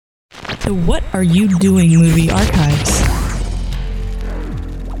to What Are You Doing Movie Archives.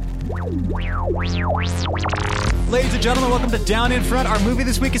 Ladies and gentlemen, welcome to Down in Front. Our movie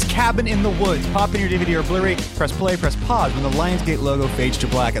this week is Cabin in the Woods. Pop in your DVD or Blu-ray, press play, press pause when the Lionsgate logo fades to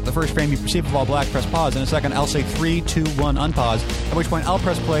black. At the first frame you perceive of all black, press pause. In a second, I'll say 3, 2, 1, unpause. At which point I'll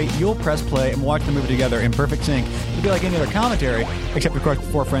press play, you'll press play, and we'll watch the movie together in perfect sync. It'll be like any other commentary, except of course with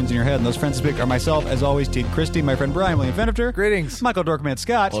 4 friends in your head. And those friends to speak are myself, as always, Teague Christie, my friend Brian William Fenifter. Greetings. Michael Dorkman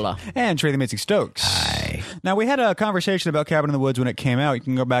Scott. Hola. And Trey the Amazing Stokes. Hi. Now, we had a conversation about Cabin in the Woods when it came out. You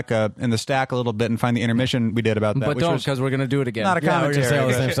can go back in the stack a little bit and find the intermission we did about that. But which don't, was because we're going to do it again. not a commentary. we're gonna say all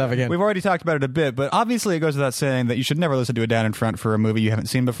the same stuff again. We've already talked about it a bit, but obviously it goes without saying that you should never listen to a Down in Front for a movie you haven't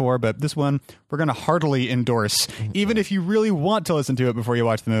seen before, but this one we're going to heartily endorse. Even if you really want to listen to it before you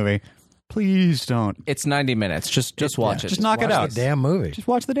watch the movie, please don't. It's 90 minutes. Just watch it. Just knock it Watch out. the damn movie. Just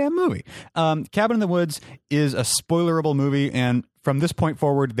watch the damn movie. Cabin in the Woods is a spoilerable movie, and from this point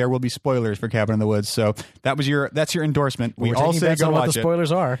forward, there will be spoilers for Cabin in the Woods. So that's your endorsement. We We're all taking say bets go on what watch the it.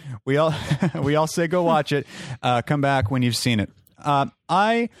 spoilers are. We all say go watch it. Come back when you've seen it.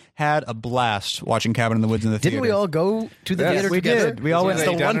 I had a blast watching Cabin in the Woods in the theater. Didn't we all go to the Yes, theater we together? did. We all went It's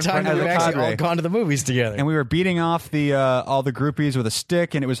the down one in time front of we've the actually cadre. all gone to the movies together. And we were beating off the all the groupies with a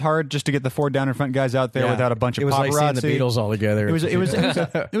stick, and it was hard just to get the 4 Down in Front guys out there Yeah. without a bunch of It was paparazzi. like seeing the Beatles all together. It was it was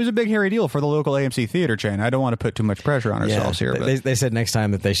a big hairy deal for the local AMC theater chain. I don't want to put too much pressure on ourselves here, but They said next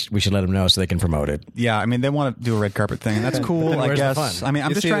time that we should let them know so they can promote it. yeah, I mean they want to do a red carpet thing, and that's cool. Then I where's the guess. fun? I mean, I'm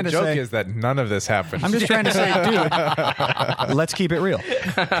You just see, trying the to joke say. is that none of this happened. I'm just trying to say, dude, let's keep it real.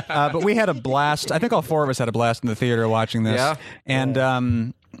 But we had a blast. I think all 4 of us had a blast in the theater watching this. Yeah. And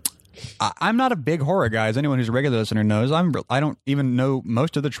I'm not a big horror guy, as anyone who's a regular listener knows. I don't even know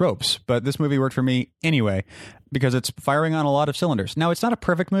most of the tropes, but this movie worked for me anyway because it's firing on a lot of cylinders. Now, it's not a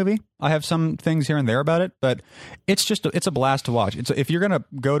perfect movie. I have some things here and there about it, but it's a blast to watch. If you're going to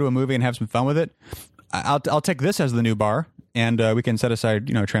go to a movie and have some fun with it, I'll take this as the new bar. And we can set aside,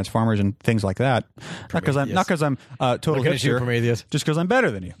 Transformers and things like that. Not because I'm total Looking at you, hipster, Prometheus. just because I'm better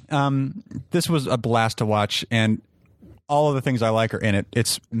than you. This was a blast to watch, and all of the things I like are in it.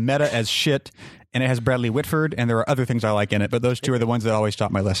 It's meta as shit, and it has Bradley Whitford, and there are other things I like in it, but those 2 are the ones that always top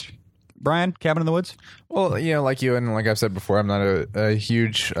my list. Brian, Cabin in the Woods? Well, like you and like I've said before, I'm not a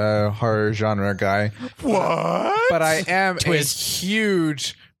huge horror genre guy. What? But I am a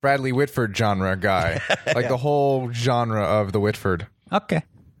huge Bradley Whitford genre guy. Like the whole genre of the Whitford. Okay.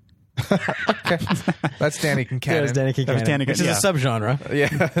 Okay. That's Danny Kincannon. There's Danny That was Kincannon, Danny which is yeah. a subgenre.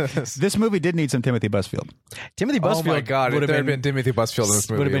 Yeah. This movie did need some Timothy Busfield. Timothy Oh Busfield my God! would If there had been Timothy Busfield in this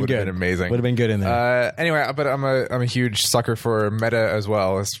movie, would have it been would good. have been amazing. Would have been good in there. Anyway, but I'm a huge sucker for meta as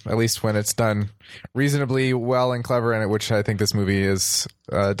well, at least when it's done reasonably well and clever in it, which I think this movie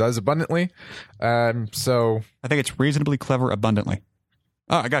does abundantly. So I think it's reasonably clever abundantly.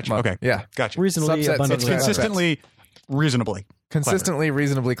 Oh, I got you. Okay. yeah, Got you. Reasonably subset- abundantly. subset- Consistently, reasonably. consistently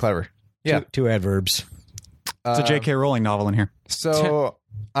reasonably clever. Yeah. Two adverbs. It's a J.K. Rowling novel in here. So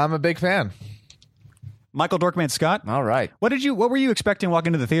I'm a big fan. Michael Dorkman Scott, All right. what were you expecting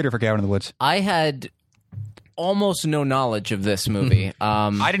walking into the theater for Cabin in the Woods? I had almost no knowledge of this movie. I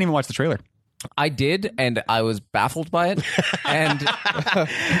didn't even watch the trailer. I did, and I was baffled by it. And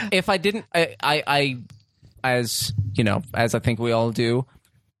if I didn't, I as I think we all do,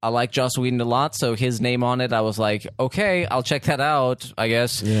 I like Joss Whedon a lot, so his name on it, I was like, okay, I'll check that out, I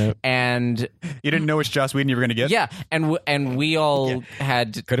guess. Yeah. And You didn't know which Joss Whedon you were going to get? yeah, and we all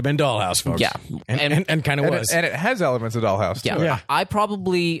had Could have been Dollhouse, folks. Yeah. And kind of And was. it has elements of Dollhouse. yeah. To it. Yeah. I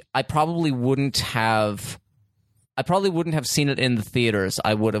probably wouldn't have seen it in the theaters.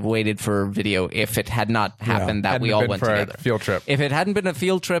 I would have waited for video if it had not happened that Hadn't we all been went for together. a field trip. If it hadn't been a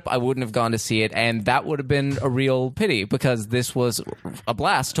field trip, I wouldn't have gone to see it, and that would have been a real pity because this was a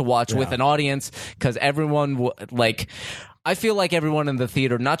blast to watch with an audience. Because everyone, I feel like everyone in the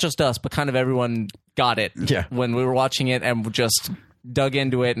theater, not just us, but kind of everyone got it when we were watching it and just dug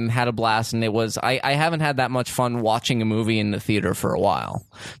into it and had a blast. And it was, I haven't had that much fun watching a movie in the theater for a while.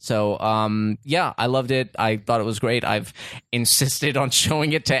 So, I loved it. I thought it was great. I've insisted on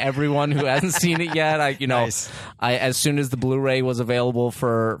showing it to everyone who hasn't seen it yet. Nice. As soon as the Blu-ray was available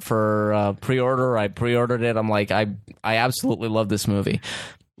for pre-order, I pre-ordered it. I'm like, I absolutely love this movie.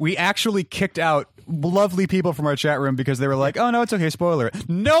 We actually kicked out lovely people from our chat room because they were like, oh, no, it's okay, spoiler.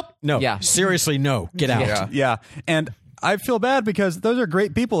 Nope. No. Yeah. Seriously, no. Get out. Yeah. Yeah. And I feel bad because those are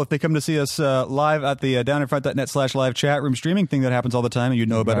great people if they come to see us live at the downinfront.net/live chat room streaming thing that happens all the time, and you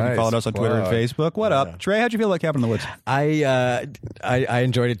know about it if you followed us on Twitter and Facebook. What up, Trey? How'd you feel like Cabin in the Woods? I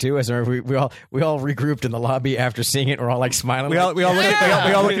enjoyed it too. As we all regrouped in the lobby after seeing it. We're all like smiling. We all looked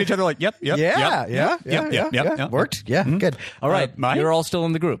at each other like, yep. Worked. Yeah, good. All right, You're all still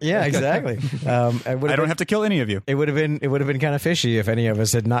in the group. Yeah, exactly. I don't have to kill any of you. It would have been kind of fishy if any of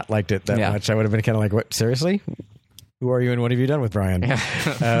us had not liked it that much. I would have been kind of like, what? Seriously? Who are you and what have you done with Brian?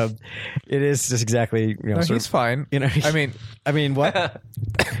 It is just exactly. No, he's fine. I mean, what?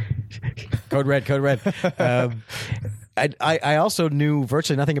 Code red. I also knew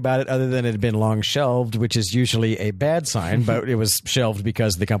virtually nothing about it other than it had been long shelved, which is usually a bad sign, but it was shelved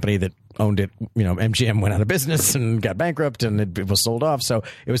because the company that owned it, MGM, went out of business and got bankrupt and it was sold off. So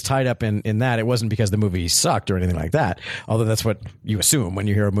it was tied up in that. It wasn't because the movie sucked or anything like that, although that's what you assume when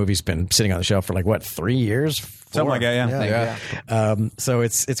you hear a movie's been sitting on the shelf for 3 years? 4? Something like that, yeah. So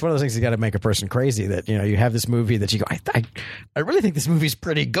it's one of those things that got to make a person crazy that, you have this movie that you go, I really think this movie's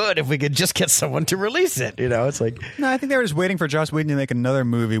pretty good if we could just get someone to release it. It's like... No, I think they were just waiting for Joss Whedon to make another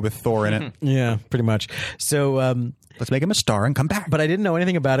movie with Thor in it. Yeah, pretty much. So... let's make him a star and come back. But I didn't know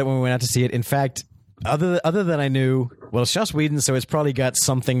anything about it when we went out to see it. In fact, other than I knew, well, it's Joss Whedon, so it's probably got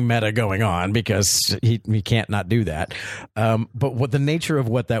something meta going on because he can't not do that. But what the nature of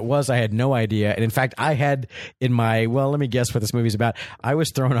what that was, I had no idea. And in fact, I had in my, let me guess what this movie's about. I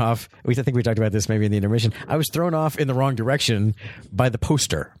was thrown off. I think we talked about this maybe in the intermission. I was thrown off in the wrong direction by the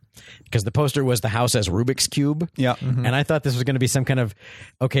poster. Because the poster was the house as Rubik's Cube. Yeah. Mm-hmm. And I thought this was going to be some kind of,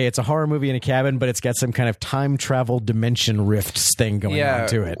 okay, it's a horror movie in a cabin, but it's got some kind of time travel dimension rifts thing going on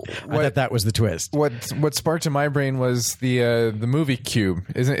to it. I thought that was the twist. What sparked in my brain was the movie Cube.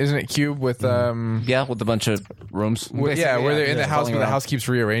 Isn't it Cube with with a bunch of rooms. Where they're in the house, but the house keeps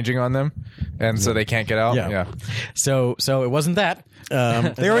rearranging on them, and so they can't get out. Yeah. So it wasn't that.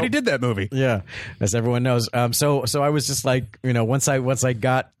 They already did that movie. Yeah, as everyone knows. So I was just like, once I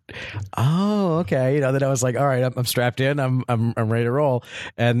got, okay, then I was like, all right, I'm strapped in, I'm ready to roll,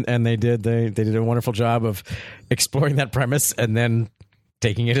 and they did a wonderful job of exploring that premise and then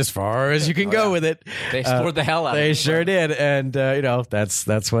taking it as far as you can go with it. They explored the hell out of it. They sure did, and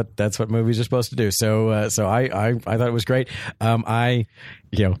that's what movies are supposed to do. So I thought it was great.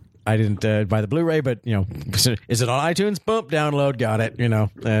 I didn't buy the Blu-ray, but is it on iTunes? Boom, download, got it.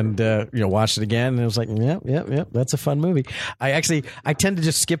 And watched it again, and it was like, yep, that's a fun movie. I tend to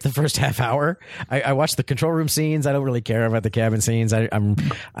just skip the first half hour. I watch the control room scenes. I don't really care about the cabin scenes.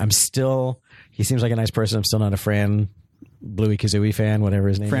 I'm still. He seems like a nice person. I'm still not a Fran Bluey Kazooie fan, whatever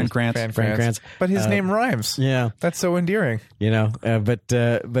his name Fran is. Kranz. Fran Kranz. But his name rhymes. Yeah. That's so endearing. But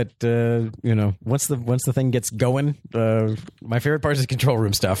once the thing gets going, my favorite part is the control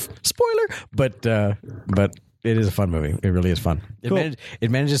room stuff. Spoiler, but it is a fun movie. It really is fun. Cool.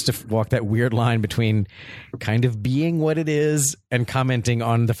 It manages to walk that weird line between kind of being what it is and commenting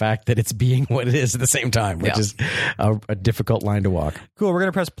on the fact that it's being what it is at the same time, which is a difficult line to walk. Cool. We're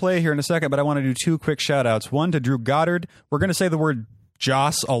going to press play here in a second, but I want to do 2 quick shout outs. One to Drew Goddard. We're going to say the word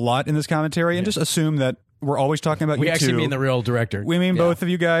Joss a lot in this commentary and just assume that we're always talking about we you actually two. mean the real director. We mean both of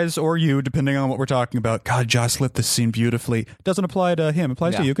you guys or you, depending on what we're talking about. God, Joss lit this scene beautifully. Doesn't apply to him.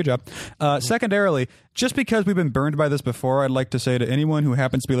 Applies to you. Good job. Secondarily, just because we've been burned by this before, I'd like to say to anyone who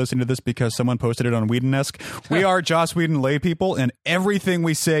happens to be listening to this because someone posted it on Whedon-esque, we are Joss Whedon lay people, and everything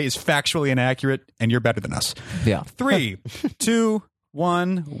we say is factually inaccurate, and you're better than us. Yeah. 3, 2,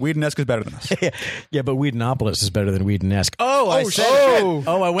 1. Whedon-esque is better than us. Yeah, but Whedonopolis is better than Whedon-esque. I went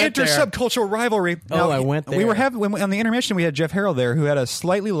there. Intersubcultural rivalry. I went there. We were on the intermission. We had Jeff Harrell there, who had a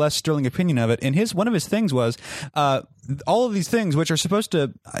slightly less sterling opinion of it. And one of his things was all of these things, which are supposed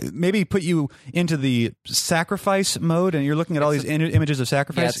to maybe put you into the sacrifice mode, and you're looking at all these images of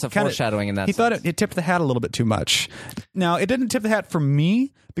sacrifice. Yeah, it's a foreshadowing in that. He thought it tipped the hat a little bit too much. Now, it didn't tip the hat for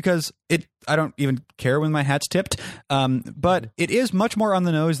me because I don't even care when my hat's tipped. But it is much more on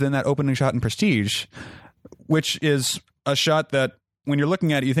the nose than that opening shot in Prestige, which is a shot that when you're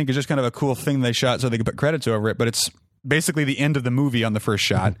looking at it, you think is just kind of a cool thing they shot so they could put credits over it, but it's basically the end of the movie on the first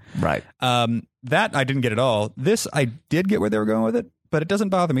shot. Right. That I didn't get at all. This I did get where they were going with it, but it doesn't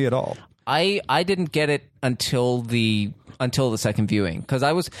bother me at all. I didn't get it until the second viewing, because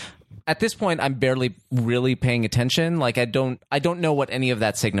I was. At this point, I'm barely really paying attention. Like I don't know what any of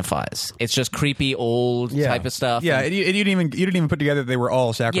that signifies. It's just creepy old type of stuff. Yeah, and you didn't even put together that they were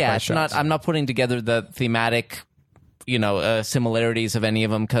all sacrifice shots. I'm not putting together the thematic, similarities of any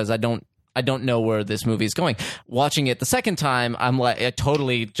of them because I don't I don't know where this movie is going. Watching it the second time, I'm like, I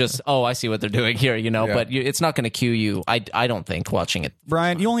totally just, I see what they're doing here, but it's not going to cue you. I don't think watching it.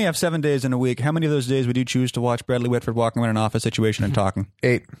 Brian, you only have 7 days in a week. How many of those days would you choose to watch Bradley Whitford walking around an office situation and talking?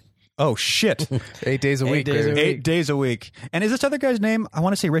 8. Oh, shit. 8 days a week. days a baby. week. 8 days a week. And is this other guy's name? I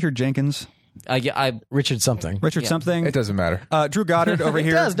want to say Richard Jenkins. Richard something. Richard something. It doesn't matter. Drew Goddard over He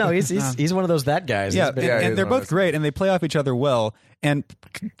here. does. No, he's one of those that guys. Yeah, He's been- and he's they're one of both those. great, and they play off each other well. And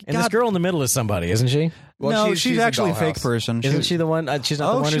and this girl in the middle is somebody, isn't she? Well, no, she's in actually a fake Dollhouse. person. Isn't she the one? She's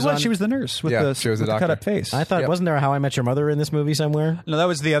not the Oh, one she who's was. on. She was the nurse with Yeah, the, she was the with the doctor. cut-up face. I thought, Yep. wasn't there a How I Met Your Mother in this movie somewhere? No, that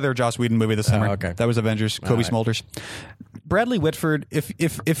was the other Joss Whedon movie this summer. okay. That was Avengers. Kobe Smulders. Bradley Whitford.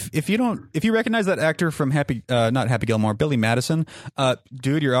 If you recognize that actor from not Happy Gilmore, Billy Madison,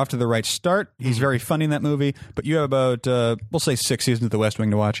 dude, you're off to the right start. He's very funny in that movie. But you have about we'll say 6 seasons of The West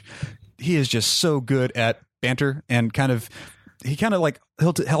Wing to watch. He is just so good at banter and he kind of like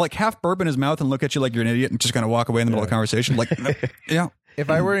he'll like half burp in his mouth and look at you like you're an idiot and just kind of walk away in the middle of the conversation. Like, yeah. If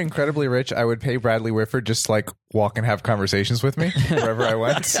I were incredibly rich, I would pay Bradley Whitford just like walk and have conversations with me wherever I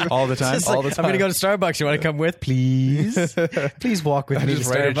went. All the time. It's like, All the time. I'm going to go to Starbucks. You want to come with, please? Please walk with me to Just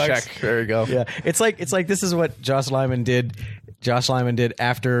write a Starbucks. check. There you go. Yeah, it's like this is what Josh Lyman did. Josh Lyman did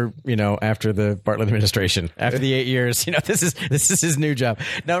after the Bartlett administration, after the 8 years. This is his new job.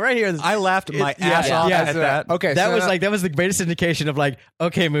 Now, right here, I laughed my ass off at that. Okay, that so was now- that was the greatest indication of like,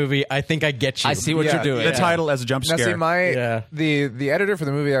 okay, movie, I think I get you. I see what Yeah, you're doing. The title as a jump Now, scare. see, the editor for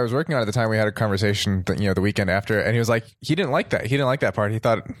the movie I was working on at the time, we had a conversation, the weekend after, and he was like, he didn't like that. He didn't like that part. He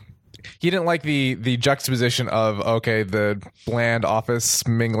thought he didn't like the juxtaposition of the bland office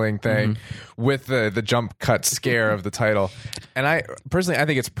mingling thing with the jump cut scare of the title. And I personally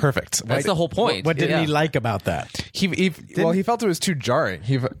think it's perfect. That's the whole point. What didn't Yeah. he like about that? He felt it was too jarring.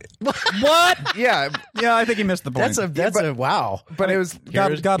 What? Yeah, Yeah, I think he missed the point. That's a wow. but it was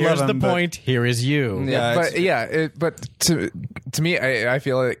God love Here's the him, but- point. Here is you. Yeah, but to me, I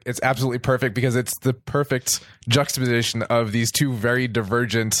feel like it's absolutely perfect because it's the perfect juxtaposition of these two very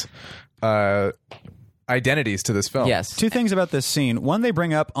divergent identities to this film. Yes. Two things about this scene. One, they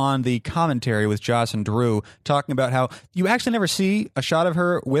bring up on the commentary with Joss and Drew talking about how you actually never see a shot of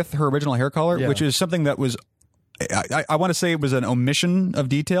her with her original hair color, Yeah. which is something that was. I want to say it was an omission of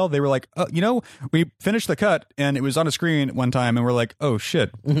detail. They were like, we finished the cut and it was on a screen one time and we're like, oh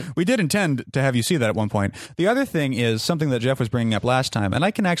shit, we did intend to have you see that at one point. The other thing is something that Jeff was bringing up last time, and I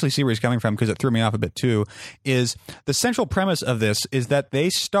can actually see where he's coming from because it threw me off a bit too, is the central premise of this is that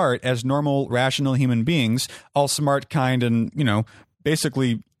they start as normal, rational human beings, all smart, kind, and,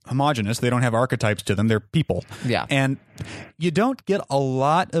 basically homogenous. They don't have archetypes to them. They're people. Yeah. And you don't get a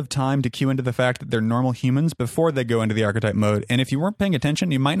lot of time to cue into the fact that they're normal humans before they go into the archetype mode. And if you weren't paying attention,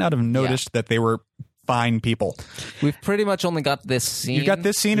 you might not have noticed that they were fine people. We've pretty much only got this scene. You've got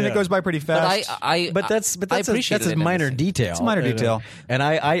this scene and it goes by pretty fast. But That's I appreciate that's it a in minor this. detail. It's a minor detail. And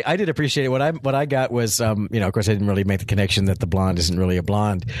I did appreciate it. What I got was of course I didn't really make the connection that the blonde isn't really a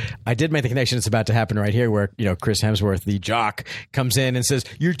blonde. I did make the connection it's about to happen right here where Chris Hemsworth, the jock, comes in and says,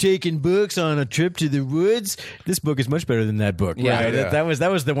 "You're taking books on a trip to the woods. This book is much better than that book." Yeah. Right? Yeah. That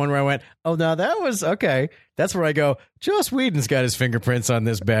was the one where I went, "Oh, now that was okay." That's where I go, Joss Whedon's got his fingerprints on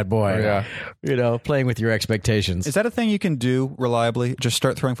this bad boy. Oh, yeah. Playing with your expectations. Is that a thing you can do reliably? Just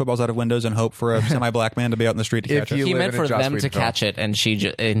start throwing footballs out of windows and hope for a semi-black man to be out in the street to If catch you it? He live meant in a for Joss them to Whedon film. catch it, and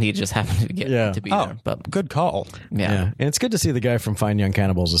he just happened to get to be Oh, there. But good call. Yeah. And it's good to see the guy from Fine Young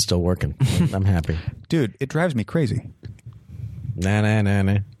Cannibals is still working. I'm happy. Dude, it drives me crazy. Nah.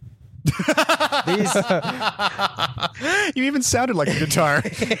 These You even sounded like a guitar.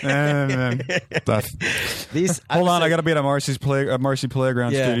 these Hold on, I got to to be at a Marcy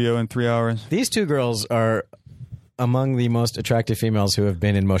Playground Yeah. studio in 3 hours. These two girls are among the most attractive females who have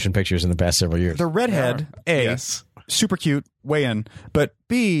been in motion pictures in the past several years. The redhead, A, Yes. super cute, way in. But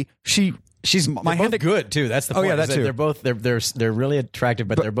B, she's my They're hand both good too. That's the Oh, point. yeah, that is too. They're both they're really attractive,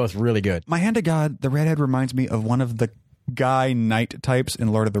 but they're both really good. My hand to God, the redhead reminds me of one of the guy knight types in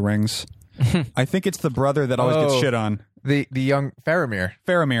Lord of the Rings. I think it's the brother that always gets Oh. shit on. The young Faramir.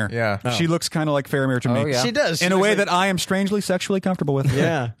 Faramir. Yeah. She looks kind of like Faramir to me. Oh, yeah. She does. She In a looks way like- that I am strangely sexually comfortable with.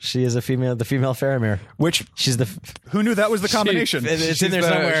 Yeah, she is the female Faramir. Which, She's the who knew that was the combination? it's She's in there the-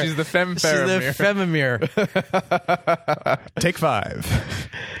 somewhere. she's the femme She's the Femimir. Take 5.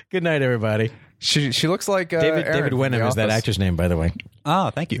 Good night, everybody. She looks like David Aaron from Wenham The is that Office. actor's name, by the way.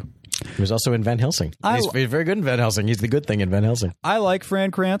 Ah, thank you. He was also in Van Helsing. He's very good in Van Helsing. He's the good thing in Van Helsing. I like Fran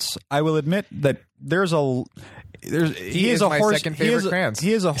Kranz. I will admit that he is a my horse. second favorite Kranz.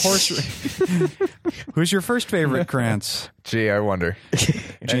 He is a horse. Who's your first favorite Kranz? Gee, I wonder. Gene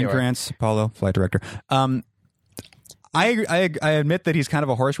Anyway. Kranz, Apollo, flight director. I admit that he's kind of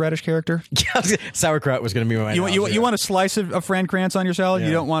a horseradish character. Sauerkraut was going to be my You want a slice of Fran Kranz on your salad. Yeah.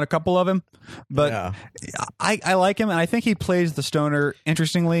 You don't want a couple of him. But Yeah. I like him, and I think he plays the stoner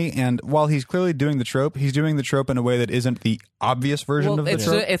interestingly. And while he's clearly doing the trope, he's doing the trope in a way that isn't the obvious version of the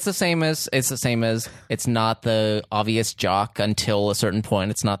trope. It's the same as it's not the obvious jock until a certain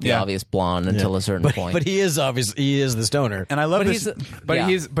point. It's not the Yeah. obvious blonde until a certain point. But he is obvious. He is the stoner. And I love But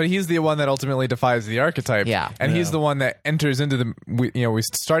this. He's the one that ultimately defies the archetype. Yeah. And he's the one that enters into we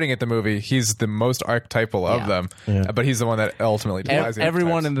starting at the movie, he's the most archetypal of Yeah. them. But he's the one that ultimately defies the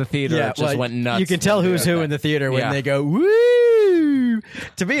Everyone in archetypes. the theater just went nuts. You can tell who's who in the theater when Yeah. they go woo.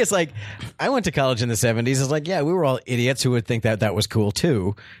 To me, it's like I went to college in the '70s. It's like, yeah, we were all idiots who would think that was cool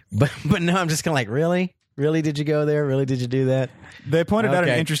too. But now I'm just kind of like, really, did you go there? Really, did you do that? They pointed out an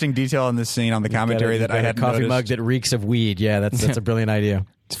Okay. interesting detail in this scene on the commentary that I had had a coffee noticed. mug that reeks of weed. Yeah, that's a brilliant idea.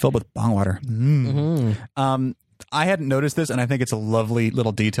 It's filled with bong water. I hadn't noticed this, and I think it's a lovely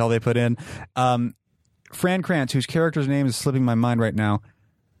little detail they put in. Fran Kranz, whose character's name is slipping my mind right now,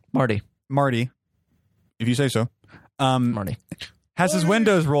 Marty. if you say so, Marty. has his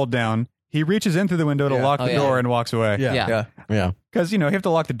windows rolled down. He reaches in through the window to lock the Oh, yeah. door and walks away. Yeah. Yeah. Because, you have to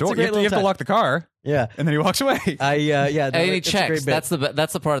lock the door. It's a great You have little to lock the car, Yeah. and then he walks away. And And he it's a great checks. bit.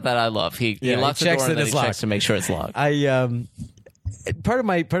 That's the part that I love. He Yeah, he locks the checks door and that then it's he checks locked. to make sure it's locked. Part of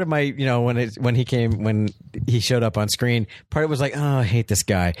my when he showed up on screen, part of it was like, oh, I hate this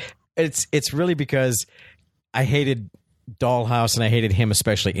guy. It's really because I hated Dollhouse and I hated him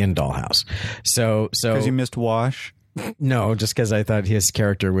especially in Dollhouse. So Because you missed Wash. no, just because I thought his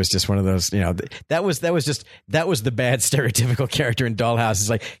character was just one of those, that was the bad stereotypical character in Dollhouse. It's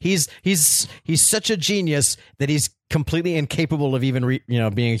like he's such a genius that he's completely incapable of even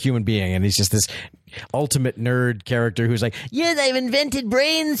being a human being, and he's just this ultimate nerd character who's like, yes, I've invented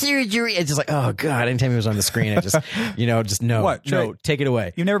brain surgery. It's just like, oh god, anytime he was on the screen, I just just no, What? no, take it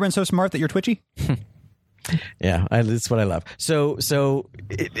away. You've never been so smart that you're twitchy? Yeah, that's what I love. So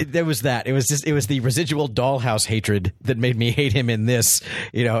there was that. It was the residual Dollhouse hatred that made me hate him in this.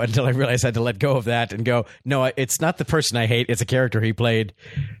 Until I realized I had to let go of that and go, no, it's not the person I hate. It's a character he played.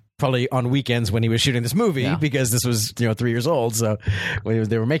 Probably on weekends when he was shooting this movie, because this was 3 years old. So when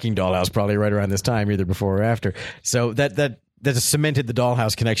they were making Dollhouse, probably right around this time, either before or after. So that cemented the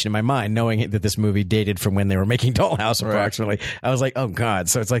Dollhouse connection in my mind, knowing that this movie dated from when they were making Dollhouse approximately. Right. I was like, oh god.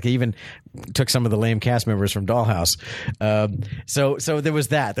 So it's like they even took some of the lame cast members from Dollhouse. So there was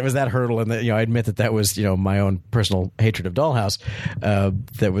that hurdle, and I admit that was my own personal hatred of Dollhouse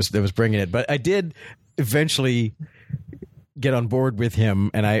that was bringing it. But I did eventually get on board with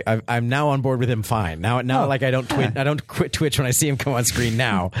him, and I'm now on board with him fine. Now like I don't quit Twitch when I see him come on screen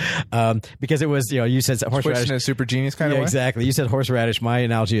now, because it was you said horseradish Twitch in a super genius kind of way. Exactly. You said horseradish. My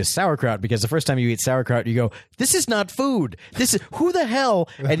analogy is sauerkraut, because the first time you eat sauerkraut, you go, "This is not food. This is who the hell."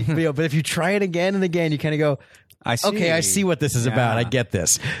 And but if you try it again and again, you kind of go, I see. "Okay, I see what this is about. I get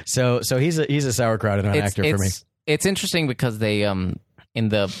this." So he's a sauerkraut and an actor for me. It's interesting because they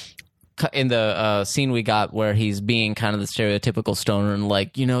in the scene we got where he's being kind of the stereotypical stoner and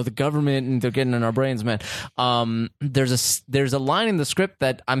like, the government and they're getting in our brains, man. There's a line in the script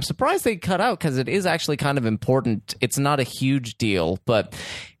that I'm surprised they cut out because it is actually kind of important. It's not a huge deal, but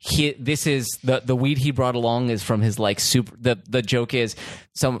this is the weed he brought along is from his like super. The joke is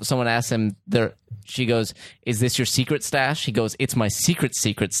someone asks him she goes, "Is this your secret stash?" He goes, "It's my secret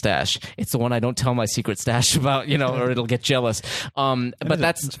stash. It's the one I don't tell my secret stash about, or it'll get jealous." But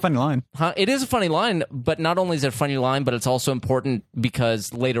It's a funny line. It is a funny line, but not only is it a funny line, but it's also important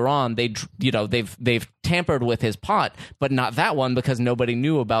because later on they've tampered with his pot, but not that one because nobody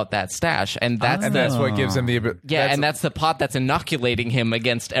knew about that stash, and that's what gives him the and that's the pot that's inoculating him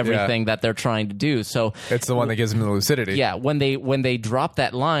against everything that they're trying to do. So it's the one that gives him the lucidity. Yeah, when they drop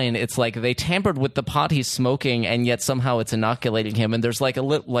that line, it's like they tampered with the pot he's smoking, and yet somehow it's inoculating him. And there's like a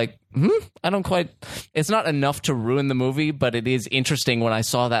little I don't quite. It's not enough to ruin the movie, but it is interesting. When I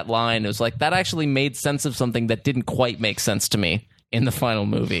saw that line, it was like that actually made sense of something that didn't quite make sense to me in the final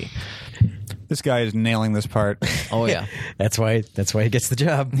movie. This guy is nailing this part. Oh yeah, that's why he gets the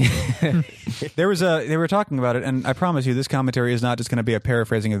job. They were talking about it, and I promise you, this commentary is not just going to be a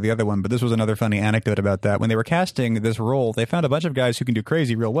paraphrasing of the other one. But this was another funny anecdote about that. When they were casting this role, they found a bunch of guys who can do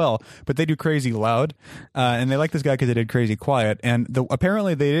crazy real well, but they do crazy loud, and they like this guy because they did crazy quiet. And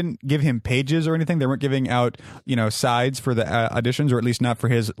apparently, they didn't give him pages or anything. They weren't giving out sides for the auditions, or at least not for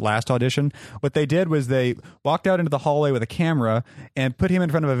his last audition. What they did was they walked out into the hallway with a camera and put him in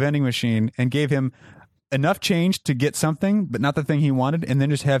front of a vending machine and gave him enough change to get something, but not the thing he wanted, and then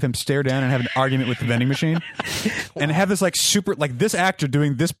just have him stare down and have an argument with the vending machine, and have this like super like this actor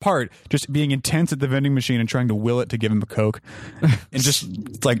doing this part, just being intense at the vending machine and trying to will it to give him a Coke, and just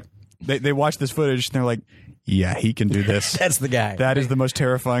it's like they watch this footage and they're like, yeah, he can do this. That's the guy. That is the most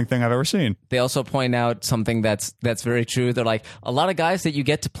terrifying thing I've ever seen. They also point out something that's very true. They're like, a lot of guys that you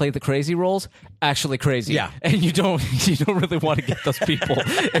get to play the crazy roles actually crazy. Yeah. And you don't really want to get those people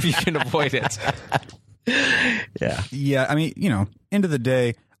if you can avoid it. Yeah. Yeah, I mean, end of the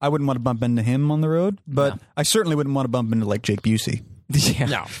day, I wouldn't want to bump into him on the road, but I certainly wouldn't want to bump into like Jake Busey. Yeah.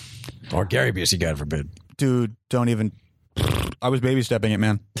 No. Or Gary Busey, God forbid. Dude, don't even. I was baby stepping it,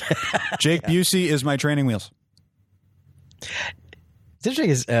 man. Jake Busey is my training wheels. It's interesting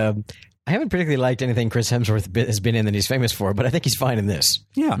is I haven't particularly liked anything Chris Hemsworth has been in that he's famous for, but I think he's fine in this.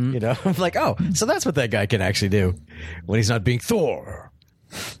 Yeah. I'm like, oh, so that's what that guy can actually do when he's not being Thor.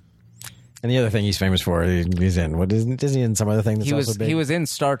 And the other thing he's famous for, he's in. What isn't he in some other thing that's He was also big? he was in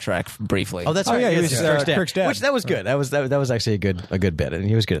Star Trek briefly. Oh, that's Oh, right. yeah, he was, Kirk's dad. Which that was good. That was actually a good bit, and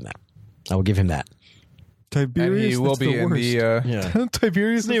he was good in that. I will give him that. And Tiberius, he will that's be in worst. the Yeah.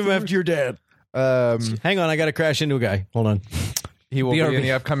 Tiberius. Name him after your dad. Hang on, I got to crash into a guy. Hold on. He will be BRB. in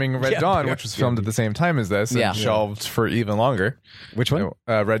the upcoming Red Dawn, which was filmed at the same time as this, and Yeah. shelved for even longer. Which one?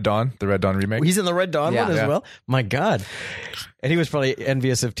 Red Dawn, the Red Dawn remake. He's in the Red Dawn Yeah. one as Yeah. well. My God. And he was probably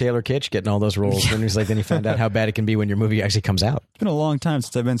envious of Taylor Kitsch getting all those roles. And he's like, then he found out how bad it can be when your movie actually comes out. It's been a long time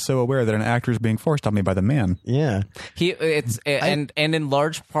since I've been so aware that an actor is being forced on me by the man. Yeah. And in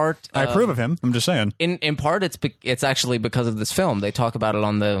large part, I approve of him. I'm just saying. In part, it's actually because of this film. They talk about it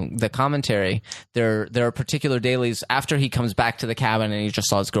on the commentary. There are particular dailies after he comes back to the cabin and he just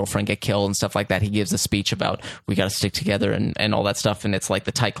saw his girlfriend get killed and stuff like that. He gives a speech about we got to stick together and all that stuff. And it's like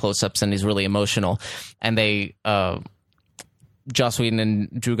the tight close-ups and he's really emotional. And they Joss Whedon and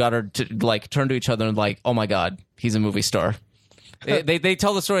Drew Goddard turn to each other and like, oh my God, he's a movie star. They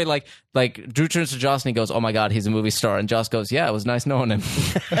tell the story like Drew turns to Joss and he goes, "Oh my God, he's a movie star," and Joss goes, "Yeah, it was nice knowing him."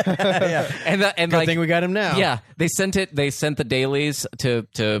 Yeah. And Good thing we got him now. Yeah, they sent the dailies to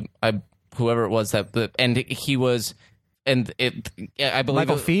whoever it was and he was. And I believe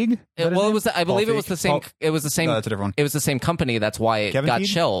Michael Feig? Well, it was. I believe it was the same. Paul- It was the same. No, that's a different one. It was the same company. That's why it Kevin got Feige?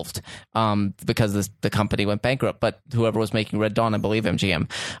 shelved, because the company went bankrupt. But whoever was making Red Dawn, I believe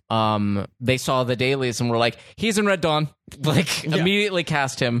MGM, they saw the dailies and were like, "He's in Red Dawn." Immediately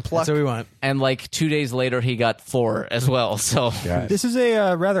cast him. That's what we want. And 2 days later, he got Thor as well. So This is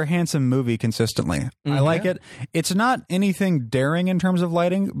a rather handsome movie consistently. I like it. It's not anything daring in terms of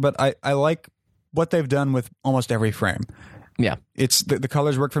lighting, but I like what they've done with almost every frame. yeah. It's the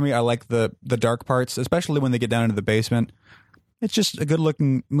colors work for me. I like the dark parts, especially when they get down into the basement. It's just a good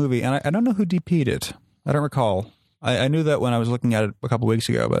looking movie, and I don't know who DP'd it. I don't recall. I knew that when I was looking at it a couple weeks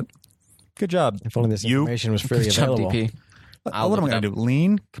ago, but good job. If only this You- information was freely Good job, available. DP. What I'll am I look going it to do?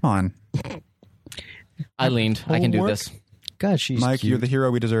 Lean? Come on, I leaned. I can do Homework? this. God, she's Mike. cute. You're the hero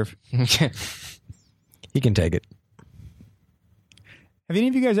we deserve. He can take it. Have any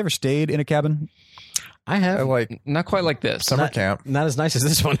of you guys ever stayed in a cabin? I have. I like Not quite like this. summer camp. Not as nice as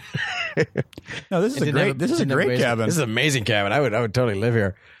this one. No, this is a great. This is a great cabin. This is an amazing cabin. I would totally live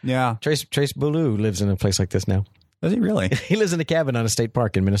here. Yeah, Trace Boulou lives in a place like this now. does he really? He lives in a cabin on a state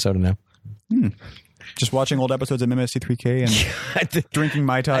park in Minnesota now. Just watching old episodes of MST3K and I think drinking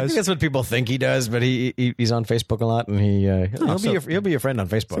Mai I Tais. think that's what people think he does, but he's on Facebook a lot, and he'll be your friend on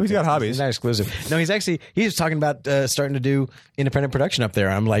Facebook. So he's got hobbies. He's not exclusive. No, he's talking about starting to do independent production up there.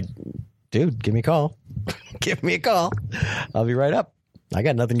 I'm like, dude, give me a call. Give me a call. I'll be right up. I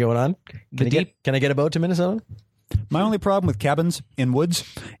got nothing going on. Can I get a boat to Minnesota? My only problem with cabins in woods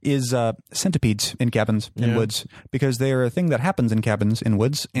is centipedes in cabins in woods, because they are a thing that happens in cabins in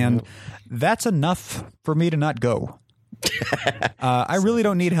woods, and that's enough for me to not go. I really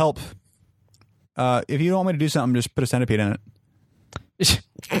don't need help. If you don't want me to do something, just put a centipede in it.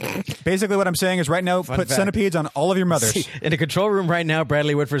 Basically, what I'm saying is right now, put fact. centipedes on all of your mothers. See, in the control room right now,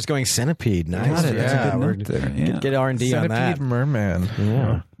 Bradley Whitford's going centipede. Nice. Got it. That's a good we're- note there. Yeah. Get R&D on that. Centipede merman.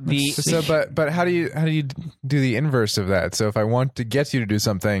 Yeah. So, but how do you do the inverse of that? So if I want to get you to do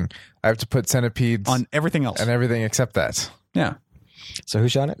something, I have to put centipedes On everything else. and everything except that. Yeah. So who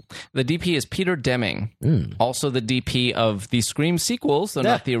shot it? The DP is Peter Deming, also the DP of the Scream sequels, though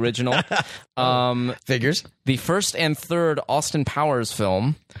not the original. Figures. The first and third Austin Powers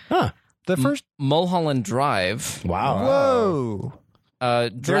film, Huh. The first. Mulholland Drive. Wow. Whoa.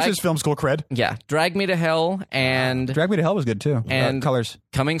 There's his film school cred. Drag Me to Hell, and Drag Me to Hell was good too. And- Colors.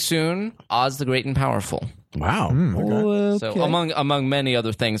 coming soon, Oz the Great and Powerful. Wow. So among many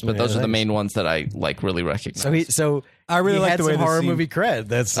other things, but those are the main ones that I like really recognize. So I really he like had the way some this horror scene- movie cred.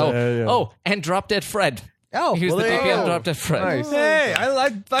 That's And Drop Dead Fred. Oh, He was well, the there you DP on go. Drop Dead Fred. Nice. Hey,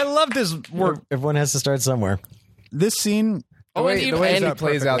 I loved his work. Everyone has to start somewhere. This scene. The way and he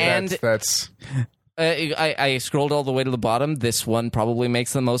plays out, and that's I scrolled all the way to the bottom. This one probably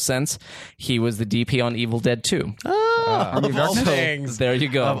makes the most sense. He was the DP on Evil Dead 2. Of all So, things. there you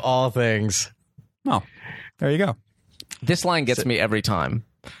go. Of all things. Oh, there you go. This line gets me every time.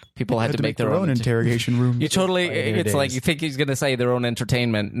 People had to make their own interrogation room. You totally. It's days. like you think he's going to say their own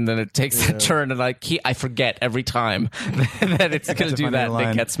entertainment, and then it takes that turn, and I forget every time that it's going to do funny that. And line.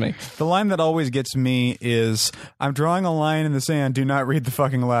 it gets me. The line that always gets me is, "I'm drawing a line in the sand. Do not read the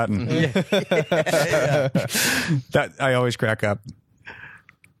fucking Latin." That I always crack up.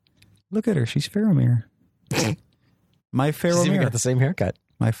 Look at her. She's Faramir. My She's even Faramir. got the same haircut.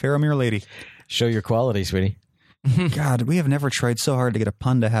 My Faramir lady. Show your quality, sweetie. God, we have never tried so hard to get a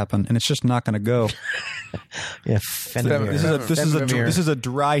pun to happen, and it's just not going to go. Yeah, This is a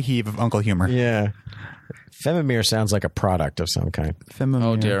dry heave of Uncle humor. Yeah. Femimir sounds like a product of some kind. Faramir.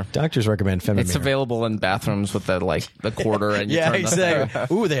 Oh dear. Doctors recommend Femimir. It's available in bathrooms with the quarter, and you Yeah, turn the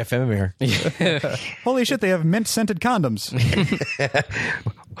exactly. Ooh, they have Femimir. Holy shit! They have mint scented condoms.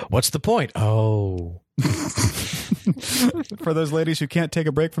 What's the point? Oh. For those ladies who can't take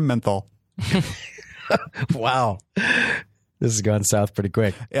a break from menthol. Wow. This has gone south pretty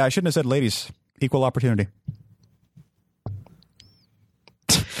quick. Yeah, I shouldn't have said ladies. Equal opportunity.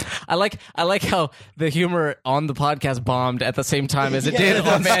 I like how the humor on the podcast bombed at the same time as it did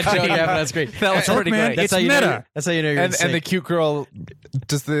on Bad Joke. Yeah, that's great. That was pretty man, great. it's how you meta. Know that's how you know you're and the cute girl,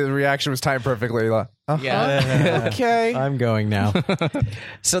 just the reaction was timed perfectly. Like, Yeah. okay. I'm going now.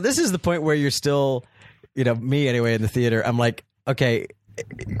 So this is the point where you're still, me anyway in the theater. I'm like, okay,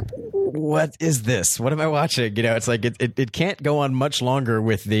 what is this? What am I watching? It's like it can't go on much longer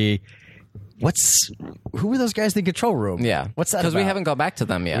with the who are those guys in the control room? Yeah. What's that? Because we about? haven't gone back to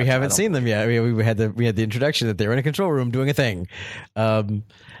them yet. We haven't seen them yet. We had the introduction that they were in a control room doing a thing,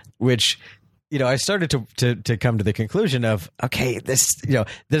 which I started to come to the conclusion of, okay, this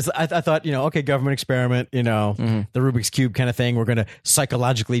I thought okay, government experiment, the Rubik's Cube kind of thing. We're going to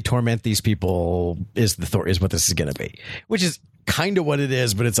psychologically torment these people is what this is going to be, which is kind of what it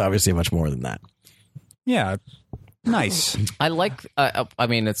is, but it's obviously much more than that. Yeah. Nice. I like. I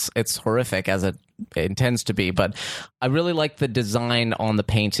mean, it's horrific as it intends to be, but I really like the design on the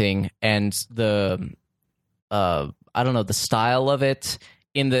painting and the I don't know, the style of it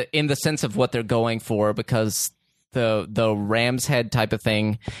in the sense of what they're going for, because the ram's head type of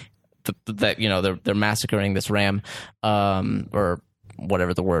thing that they're massacring this ram or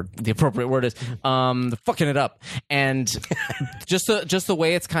whatever the appropriate word is, they're fucking it up, and just the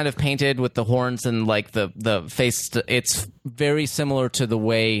way it's kind of painted with the horns and like the face, it's very similar to the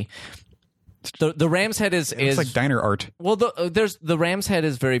way the ram's head is like diner art. Well, the ram's head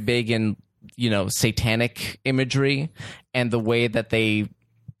is very big in satanic imagery, and the way that they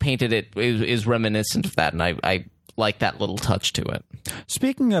painted it is reminiscent of that, and I like that little touch to it.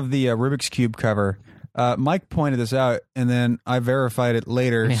 Speaking of the Rubik's Cube cover, Mike pointed this out, and then I verified it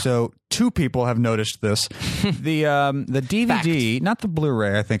later. Yeah. So 2 people have noticed this. The DVD, not the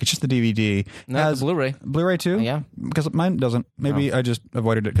Blu-ray, I think it's just the DVD. Not the Blu-ray. Blu-ray too? Yeah, because mine doesn't. Maybe I just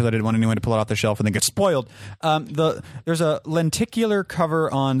avoided it because I didn't want anyone to pull it off the shelf and then get spoiled. There's a lenticular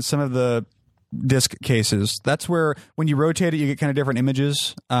cover on some of the disc cases. That's where when you rotate it, you get kind of different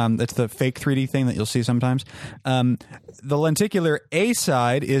images. That's the fake 3D thing that you'll see sometimes. The lenticular A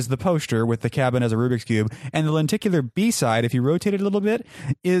side is the poster with the cabin as a Rubik's Cube, and the lenticular B side, if you rotate it a little bit,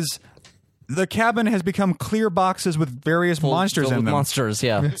 is the cabin has become clear boxes with various monsters in them. Monsters,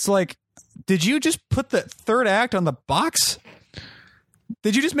 yeah. It's like, did you just put the third act on the box?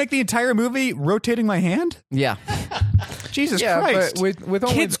 Did you just make the entire movie rotating my hand? Yeah. Jesus yeah, Christ. but with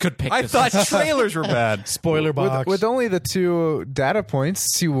only Kids could pick I this thought up. trailers were bad. Spoiler box. with only the 2 data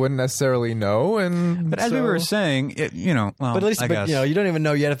points, you wouldn't necessarily know. And But as we were saying, well, But at least, I guess. you don't even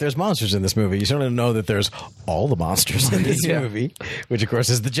know yet if there's monsters in this movie. You certainly don't know that there's all the monsters in this movie, which of course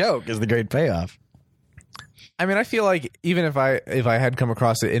is the joke, is the great payoff. I mean, I feel like even if I had come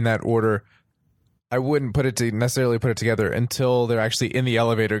across it in that order, I wouldn't necessarily put it together until they're actually in the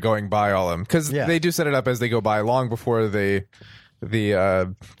elevator going by all of them, because they do set it up as they go by long before the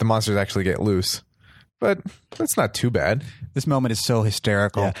monsters actually get loose. But that's not too bad. This moment is so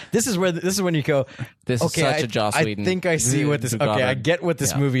hysterical. Yeah. This is when you go, This is okay, such a Joss Whedon. I think I see what this. Okay, I get what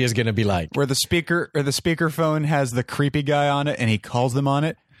this movie is going to be like. Where the speaker or the speakerphone has the creepy guy on it and he calls them on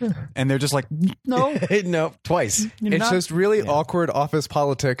it. and they're just like, no, no, twice. It's just really awkward office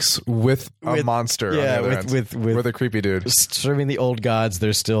politics with a monster. yeah, on the other end, with a creepy dude. Serving the old gods,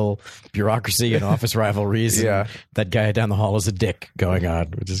 there's still bureaucracy and office rivalries. And Yeah. that guy down the hall is a dick going on,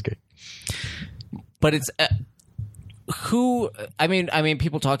 which is good. But it's I mean,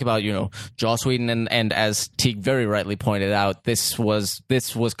 people talk about Joss Whedon, and as Teague very rightly pointed out, this was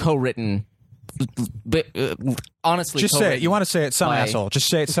co-written. But honestly, just say it. You want to say it, some by- asshole. Just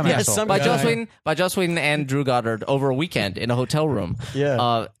say it, some Yeah, asshole. by Joss Whedon and Drew Goddard over a weekend in a hotel room.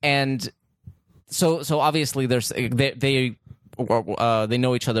 Yeah. And so obviously they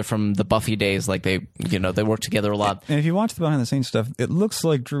know each other from the Buffy days. Like they work together a lot. And if you watch the behind the scenes stuff, it looks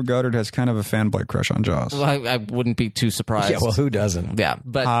like Drew Goddard has kind of a fanboy crush on Joss. I wouldn't be too surprised. Yeah, well, who doesn't? Yeah,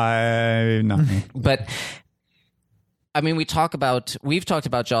 but Not me. but I mean, we've talked about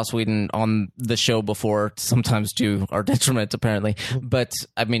Joss Whedon on the show before, sometimes to our detriment, apparently. But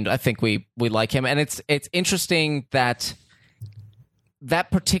I mean, I think we like him, and it's interesting that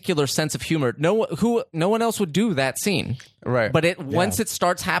particular sense of humor. No one else would do that scene, Right. But once it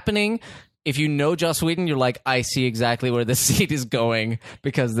starts happening, if you know Joss Whedon, you're like, I see exactly where this scene is going,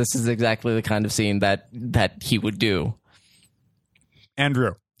 because this is exactly the kind of scene that he would do.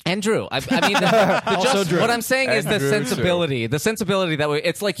 Andrew. And Drew. I mean, what I'm saying is the Drew, sensibility. The sensibility that way.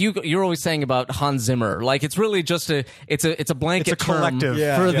 It's like you're always saying about Hans Zimmer. Like it's really just it's a blanket It's a collective.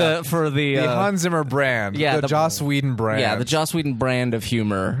 term for the The Hans Zimmer brand. yeah, the Joss Whedon brand. Yeah, the Joss Whedon brand of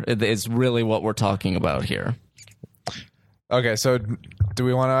humor is really what we're talking about here. Okay, so do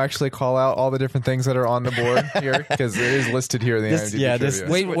we want to actually call out all the different things that are on the board here? Because it is listed here in the IMDb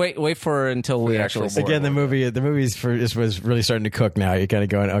trivia. Wait for until we actually actual Again, the movie's was really starting to cook now. You're kind of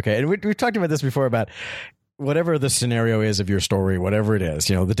going, okay. And we've talked about this before about whatever the scenario is of your story, whatever it is,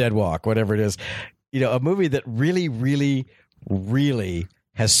 the Dead Walk, whatever it is, a movie that really, really, really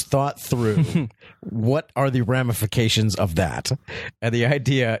has thought through what are the ramifications of that. And the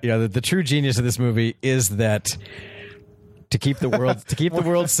idea, that the true genius of this movie is that to keep the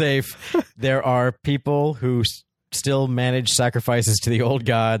world safe, there are people who still manage sacrifices to the old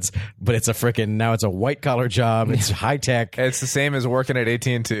gods, but it's a white collar job. It's high tech. It's the same as working at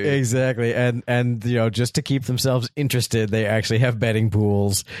AT&T. Exactly. And just to keep themselves interested, they actually have betting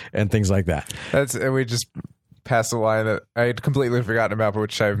pools and things like that. And we just passed a line that I had completely forgotten about, but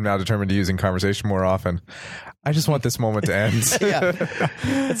which I've now determined to use in conversation more often. I just want this moment to end.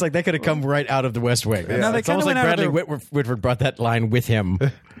 It's like that could have come right out of the West Wing. No, they It's almost kinda like went out of Bradley Whitford brought that line with him.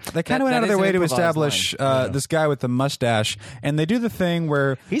 They kind of went that out of their is an way to improvised establish this guy with the mustache, and they do the thing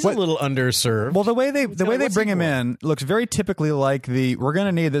where He's a little underserved. Well, the way they bring him in looks very typically like we're going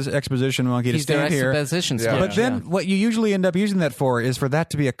to need this exposition monkey to He's their stand here. exposition Yeah. sponge. But then what you usually end up using that for is for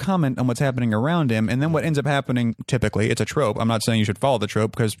that to be a comment on what's happening around him. And then what ends up happening, typically, it's a trope. I'm not saying you should follow the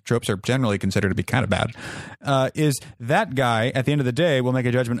trope because tropes are generally considered to be kind of bad, is that guy at the end of the day will make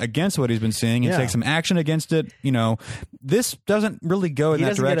a judgment against what he's been seeing and Yeah. take some action against it. This doesn't really go in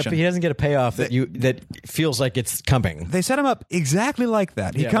that direction. He doesn't get a payoff that feels like it's coming. They set him up exactly like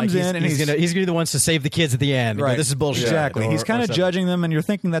that. He comes in and he's gonna be the ones to save the kids at the end. You know, Right. this is bullshit. Exactly. He's kind of judging them, and you're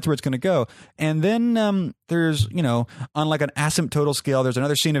thinking that's where it's going to go. And then there's, on like an asymptotal scale, there's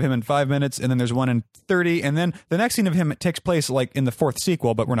another scene of him in 5 minutes, and then there's one in 30, and then the next scene of him takes place like in the fourth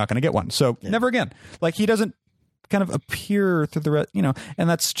sequel, but we're not going to get one. So never again. Like he doesn't kind of appear through the rest, and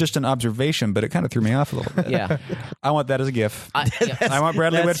that's just an observation, but it kind of threw me off a little bit. Yeah. I want that as a GIF. Yeah. I want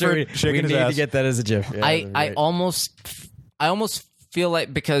Bradley That's Whitford true. shaking we his need ass. to get that as a GIF. Yeah, I that'd be great. almost feel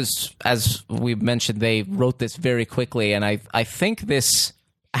like, because as we've mentioned, they wrote this very quickly, and I think this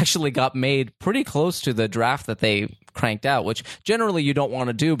actually got made pretty close to the draft that they cranked out, which generally you don't want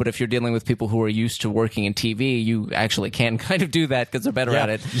to do, but if you're dealing with people who are used to working in TV, you actually can kind of do that because they're better at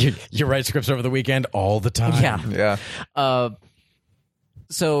it. You write scripts over the weekend all the time. Yeah. Yeah.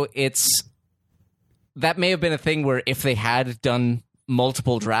 So that may have been a thing where if they had done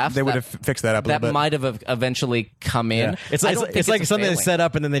multiple drafts, They would have fixed that up a that little bit. might have eventually come in. Yeah. It's I like, don't think it's like a something they failing. set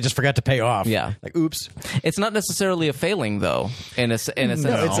up and then they just forgot to pay off. Yeah. Like, oops. It's not necessarily a failing, though. In a sense, It's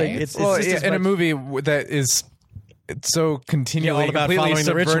like it's Well, just as in a much- movie that is so continually all about completely following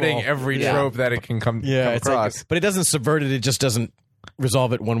the subverting ritual. every Yeah. trope that it can come it's across. like, but it doesn't subvert it. It just doesn't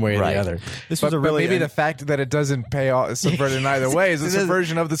resolve it one way or Right. the other. This But, was a but really maybe the fact that it doesn't pay off, subvert in either way is a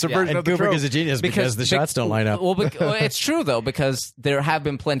subversion of the subversion And of the Kubrick trope. is a genius because the shots don't line up. Well, it's true though, because there have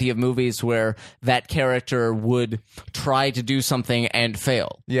been plenty of movies where that character would try to do something and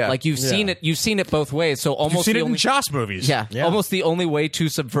fail. Yeah. like you've seen it. You've seen it both ways. So almost You've seen the it only, in Joss movies. yeah, Yeah. almost the only way to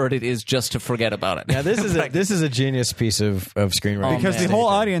subvert it is just to forget about it. Now this is a genius piece of screenwriting Because man. the whole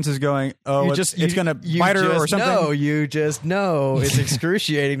audience is going, oh, it's going to bite her or something. No, you just know. It's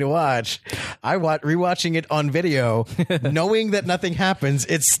excruciating to watch. Rewatching it on video, knowing that nothing happens.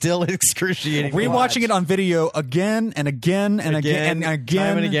 It's still excruciating. Rewatching it on video again and again and again and again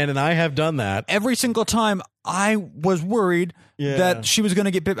time and again, and I have done that. Every single time I was worried that she was going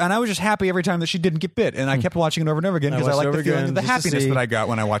to get bit, and I was just happy every time that she didn't get bit, and I kept watching it over and over again because I liked the feeling of the happiness that I got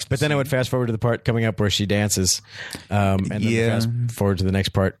when I watched it. But then I would fast forward to the part coming up where she dances, and then fast forward to the next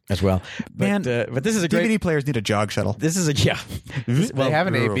part as well. But, but this is a great DVD players need a jog shuttle. This is a They have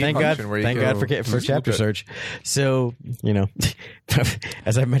an A/B thank function God, where you thank go God for chapter search. So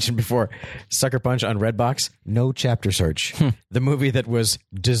as I mentioned before, Sucker Punch on Redbox, no chapter search. The movie that was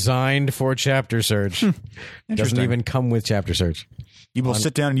designed for chapter search doesn't even come with chapter search. You will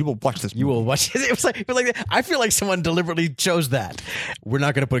sit down and you will watch this. You will watch it. It was like I feel like someone deliberately chose that. We're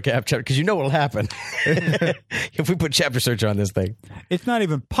not going to put chapter because you know what'll happen if we put chapter search on this thing. It's not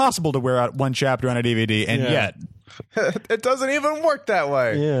even possible to wear out one chapter on a DVD, and yet it doesn't even work that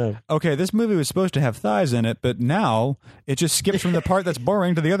way. Yeah. okay, this movie was supposed to have thighs in it, but now it just skips from the part that's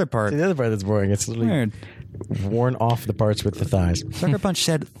boring to the other part. The other part that's boring. It's literally Weird. worn off the parts with the thighs. Sucker Punch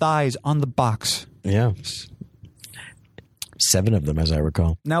said thighs on the box. Yeah. 7 of them, as I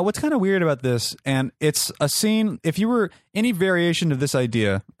recall. Now, what's kind of weird about this, and it's a scene, if you were any variation of this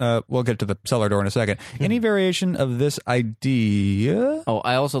idea, we'll get to the cellar door in a second, any variation of this idea... Oh,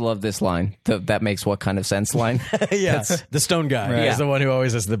 I also love this line. That makes what kind of sense line. Yeah. The stone guy is the one who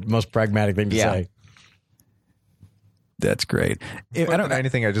always has the most pragmatic thing to say. That's great. I don't know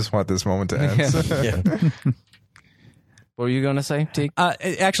anything. I just want this moment to end. What were you going to say, Teague?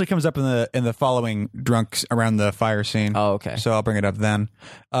 It actually comes up in the following drunks around the fire scene. Oh, okay. So I'll bring it up then.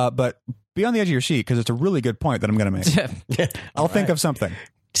 But be on the edge of your seat because it's a really good point that I'm going to make. I'll think of something.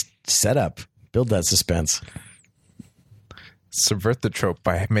 Set up. Build that suspense. Subvert the trope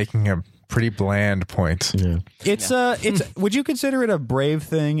by making a pretty bland point. Yeah. It's would you consider it a brave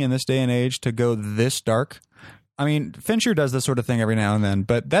thing in this day and age to go this dark? I mean, Fincher does this sort of thing every now and then,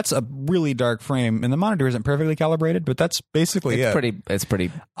 but that's a really dark frame, and the monitor isn't perfectly calibrated, but that's basically it. It's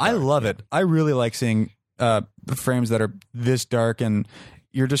pretty. I love it. I really like seeing the frames that are this dark, and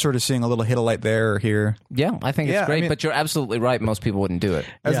you're just sort of seeing a little hit of light there or here. Yeah, I think it's Yeah, great, I mean- but you're absolutely right. Most people wouldn't do it.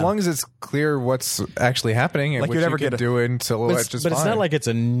 As long as it's clear what's actually happening and Like what you'd you ever can get do in silhouette just But it's fine. not like it's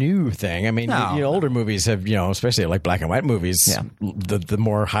a new thing. I mean, No. older movies have, especially like black and white movies, the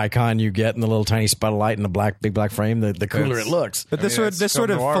more high con you get and the little tiny spot of light in the big black frame, the cooler It's- it looks. But this it's sort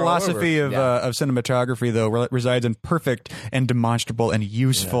of film noir all philosophy of cinematography, though, resides in perfect and demonstrable and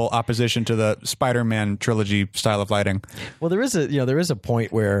useful opposition to the Spider-Man trilogy style of lighting. Well, there is a point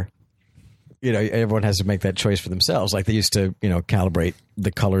where everyone has to make that choice for themselves. Like they used to, calibrate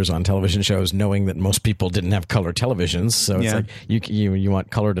the colors on television shows, knowing that most people didn't have color televisions. So it's like you want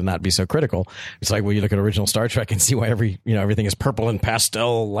color to not be so critical. It's like, well, you look at original Star Trek and see why everything is purple and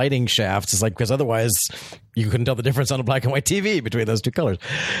pastel lighting shafts. It's like, because otherwise you couldn't tell the difference on a black and white TV between those two colors.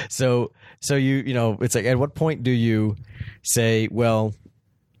 So it's like, at what point do you say, well,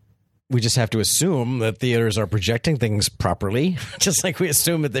 we just have to assume that theaters are projecting things properly, just like we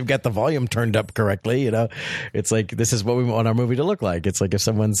assume that they've got the volume turned up correctly. It's like, this is what we want our movie to look like. It's like, if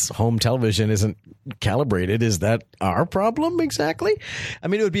someone's home television isn't calibrated, is that our problem exactly? I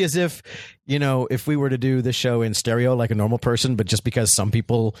mean, it would be as if, if we were to do the show in stereo like a normal person, but just because some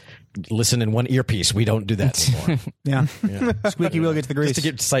people listen in one earpiece, we don't do that anymore. Yeah. Squeaky wheel gets the grease.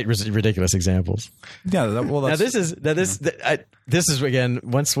 Just to cite ridiculous examples. Yeah. Now This is again,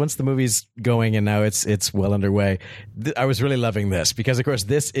 once the movie's going and now it's well underway. I was really loving this because, of course,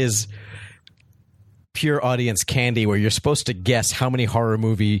 this is pure audience candy where you're supposed to guess how many horror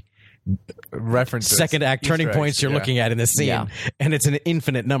movie references, second act turning Easter points eggs, you're looking at in this scene, and it's an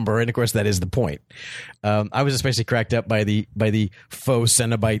infinite number, and of course that is the point. I was especially cracked up by the faux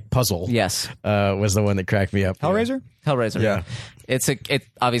Cenobite puzzle. Yes, was the one that cracked me up. Hellraiser? Hellraiser. Yeah.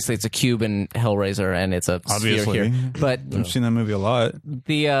 Obviously it's a cube in Hellraiser and it's a sphere here. But I've seen that movie a lot.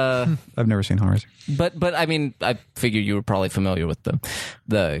 I've never seen Hellraiser. But I mean, I figure you were probably familiar with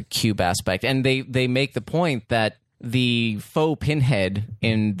the cube aspect, and they make the point that the faux Pinhead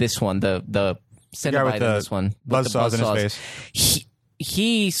in this one, the Cenobite in this one, with the buzzsaws in his face.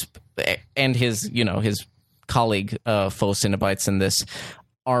 he and his colleague faux Cenobites in this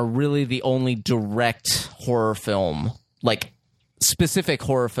are really the only direct horror film, like specific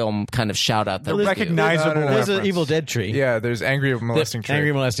horror film kind of shout out that recognizable. There's an reference. Evil Dead tree. Yeah, there's Angry Molesting Tree.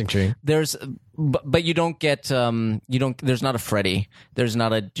 Angry Molesting Tree. There's, but you don't get there's not a Freddy, there's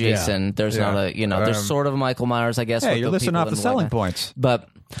not a Jason, there's not a there's sort of a Michael Myers, I guess. Hey, with you're the listing people off the in selling white. points. But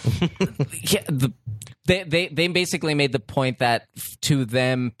yeah, They basically made the point that to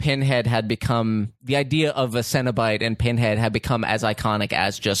them, Pinhead had become the idea of a Cenobite, and Pinhead had become as iconic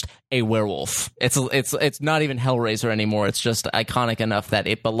as just a werewolf. It's not even Hellraiser anymore. It's just iconic enough that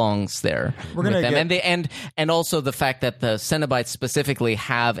it belongs there. We're gonna with them. get- and also the fact that the Cenobites specifically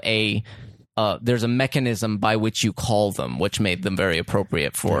have a there's a mechanism by which you call them, which made them very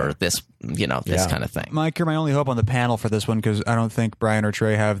appropriate for this kind of thing. Mike, you're my only hope on the panel for this one because I don't think Brian or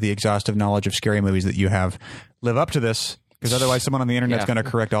Trey have the exhaustive knowledge of scary movies that you have. Live up to this, because otherwise someone on the internet's going to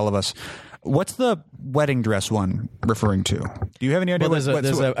correct all of us. What's the wedding dress one referring to? Do you have any idea? Well,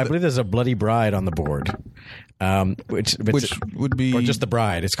 I believe there's a Bloody Bride on the board, which would be, or just the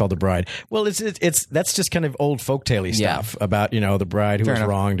Bride. It's called the Bride. Well, it's that's just kind of old folktale stuff about the bride who was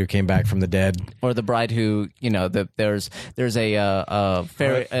wronged, who came back from the dead, or the bride who there's a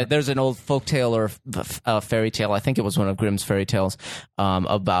fairy there's an old folktale or fairy tale. I think it was one of Grimm's fairy tales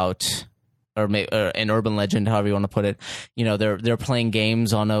about. Or an urban legend, however you want to put it. They're playing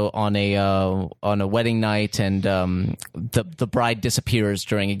games on a wedding night, and the bride disappears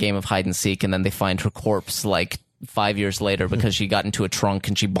during a game of hide and seek, and then they find her corpse like 5 years later because she got into a trunk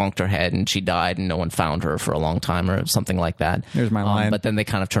and she bonked her head and she died, and no one found her for a long time or something like that. There's my line. But then they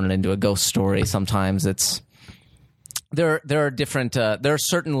kind of turn it into a ghost story. Sometimes there are different. There are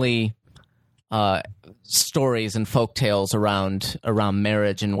certainly. Stories and folk tales around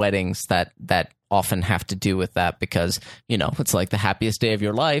marriage and weddings that often have to do with that because it's like the happiest day of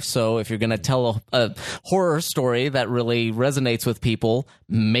your life. So if you're going to tell a horror story that really resonates with people,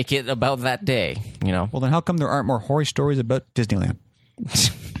 make it about that day. Well, then how come there aren't more horror stories about Disneyland?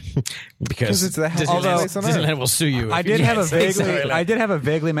 Because it's the happiest place on earth. Disneyland will sue you. I did have a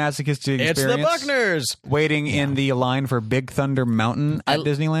vaguely masochistic experience. It's the Buckners waiting in the line for Big Thunder Mountain at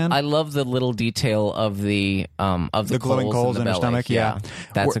Disneyland. I love the little detail of the glowing coals in her belly. stomach. Yeah,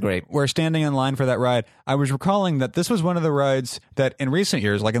 that's great. We're standing in line for that ride. I was recalling that this was one of the rides that in recent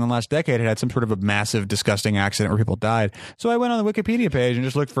years, like in the last decade, had some sort of a massive, disgusting accident where people died. So I went on the Wikipedia page and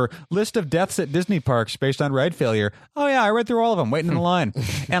just looked for list of deaths at Disney parks based on ride failure. Oh yeah, I read through all of them, waiting in the line.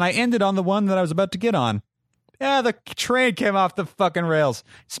 And I ended on the one that I was about to get on. Yeah, the train came off the fucking rails.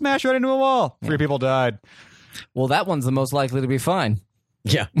 Smashed right into a wall. 3 people died. Well, that one's the most likely to be fine.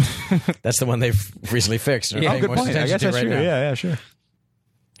 Yeah. That's the one they've recently fixed. Yeah, good point. I guess that's true. Yeah, sure.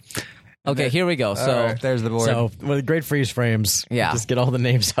 Okay, here we go. So right, there's the board. So with great freeze frames, just get all the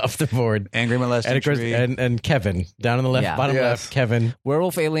names off the board. Angry Molesting and of course, Tree. and Kevin down on the left, bottom left. Kevin,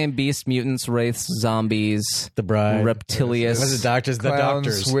 werewolf, alien, beast, mutants, wraiths, zombies, the bride, reptilius, what's the doctors, Clowns, the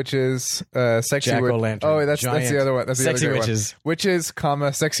doctors, witches, sexy Jack-o'-lantern. Oh, that's the other one. That's the sexy other great witches, one. Witches,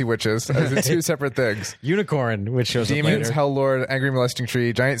 sexy witches. Those are 2 separate things. Unicorn, which shows Demons, up later. Hell Lord, Angry Molesting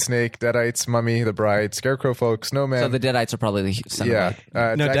Tree, Giant Snake, Deadites, Mummy, the Bride, Scarecrow Folk, Snowman. So the Deadites are probably the Cenobite.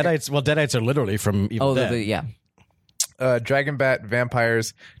 Yeah. No, Deadites. Well, Deadites are literally from Evil Dead. Dragon Bat,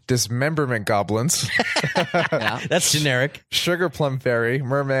 Vampires, Dismemberment Goblins. That's generic. Sugar Plum Fairy,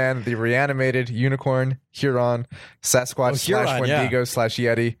 Merman, the Reanimated, Unicorn, Huron, Sasquatch Huron, Wendigo /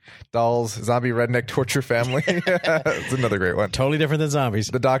 Yeti, Dolls, Zombie Redneck Torture Family. It's another great one. Totally different than zombies.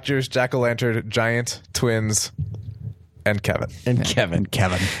 The Doctors, Jack-o'-lantern, Giant, Twins, and Kevin.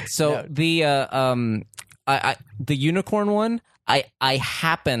 Kevin. So the unicorn one, I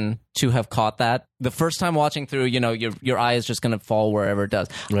happen to have caught that the first time watching through. Your eye is just going to fall wherever it does.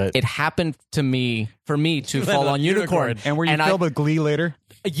 Right. It happened for me to fall on unicorn. And were you filled with glee later?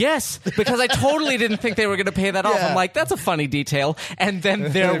 Yes, because I totally didn't think they were going to pay that off. I'm like, that's a funny detail. And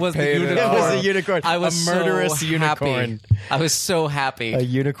then there was the unicorn. It was a unicorn. I was a murderous so unicorn. Happy. I was so happy. A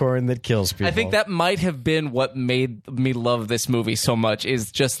unicorn that kills people. I think that might have been what made me love this movie so much, is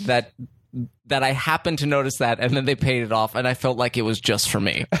just that I happened to notice that, and then they paid it off, and I felt like it was just for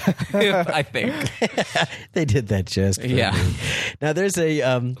me. I think they did that just for me. Now there's a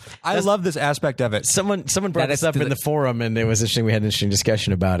I love this aspect of it. Someone brought this up in the forum, and it was interesting. We had an interesting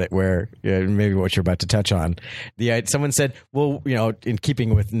discussion about it, where maybe what you're about to touch on. Someone said, well, in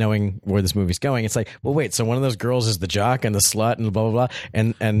keeping with knowing where this movie's going, it's like, well, wait, so one of those girls is the jock and the slut and blah blah blah,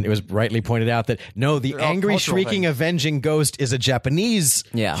 and it was rightly pointed out that no, the angry, shrieking, avenging ghost is a Japanese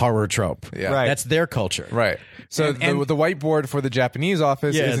horror trope. Yeah. Right. That's their culture. Right. So the whiteboard for the Japanese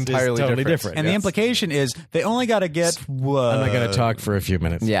office is entirely totally different. And the implication is they only got to get... I'm not going to talk for a few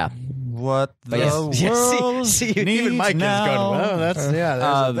minutes. Yeah. what the yes, world see, needs even Mike now. is going, well, that's the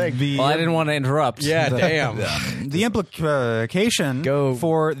thing. Well, I didn't want to interrupt. Yeah, damn. The implication Go.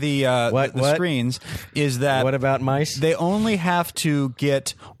 for the What? screens is that What about mice? they only have to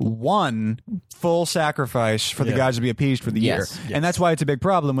get one full sacrifice for the Yeah. gods to be appeased for the Yes. year. And that's why it's a big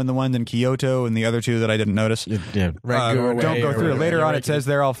problem when the ones in Kyoto and the other two that I didn't notice Yeah. Rangoon don't go or through. whatever. Later on, it says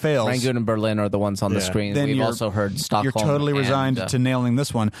they're all fails. Rangoon and Berlin are the ones on the Yeah. screen. Then We've you're- also heard Stockholm. You're totally resigned and, to nailing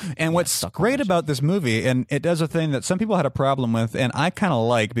this one. And what's Stockholm, great about this movie, and it does a thing that some people had a problem with, and I kind of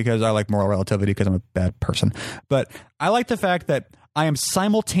like because I like moral relativity because I'm a bad person. But I like the fact that I am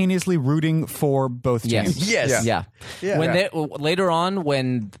simultaneously rooting for both Yes. teams. Yes. Yeah. Yeah. When Yeah. they later on,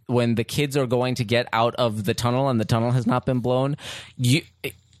 when the kids are going to get out of the tunnel and the tunnel has not been blown, it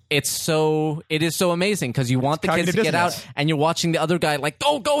is so amazing because you want the kids to cognitive get out, dissonance. and you're watching the other guy like,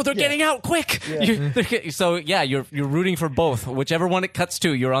 oh, go, they're getting out quick. So yeah, you're rooting for both, whichever one it cuts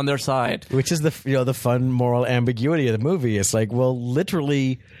to, you're on their side. Which is the fun moral ambiguity of the movie. It's like, well,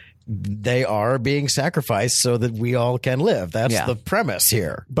 literally, they are being sacrificed so that we all can live. That's Yeah. the premise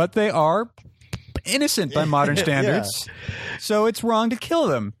here. But they are innocent by modern standards. So it's wrong to kill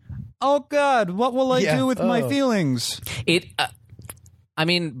them. Oh, God, what will I Yeah. do with my Oh. feelings? I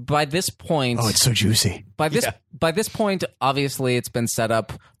mean, by this point, so juicy. by this point, obviously, it's been set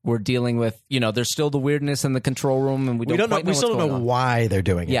up. We're dealing with, there's still the weirdness in the control room, and we don't quite know We still what's don't going know on. why they're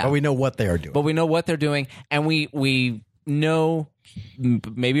doing it, Yeah. but we know what they are doing. But we know what they're doing, and we know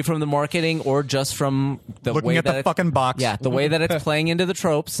maybe from the marketing or just from the Looking way at that the it's- fucking box. yeah, the way that it's playing into the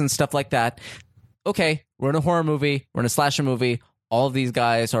tropes and stuff like that. Okay, we're in a horror movie, we're in a slasher movie. All of these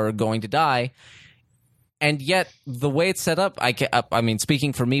guys are going to die, and yet the way it's set up, I mean,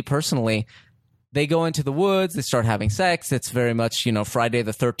 speaking for me personally, they go into the woods, they start having sex. It's very much, Friday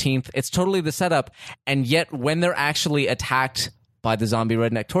the 13th. It's totally the setup, and yet when they're actually attacked by the zombie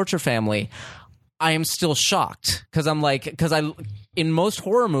redneck torture family, I am still shocked because in most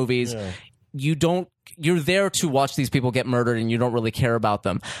horror movies, you're there to watch these people get murdered and you don't really care about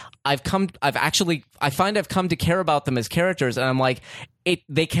them. I find I've come to care about them as characters, and I'm like,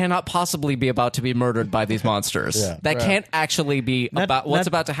 they cannot possibly be about to be murdered by these monsters. Yeah. That can't actually be about what's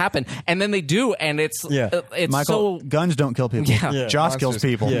about to happen. And then they do, and it's Michael, so guns don't kill people. Yeah. Yeah. Joss kills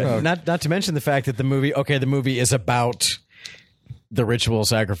Monsters. people. Yeah. Not to mention the fact that the movie is about the ritual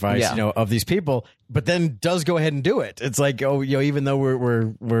sacrifice, Yeah. of these people, but then does go ahead and do it. It's like, even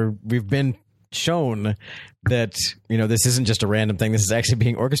though we've been shown that this isn't just a random thing, this is actually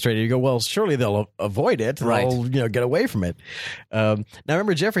being orchestrated. You go, well, surely they'll avoid it, Right. They'll get away from it. Now,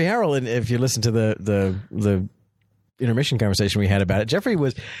 remember Jeffrey Harrell, and if you listen to the intermission conversation we had about it, Jeffrey,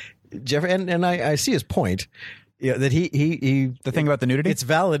 and I see his point. Yeah, that he The thing about the nudity? It's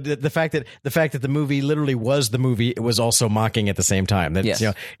valid that the fact that the movie literally was the movie, it was also mocking at the same time. That Yes.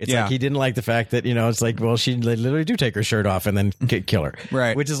 it's Yeah. like he didn't like the fact that it's like, well, she literally do take her shirt off and then kill her,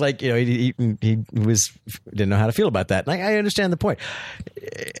 Right. Which is like he didn't know how to feel about that. And I understand the point.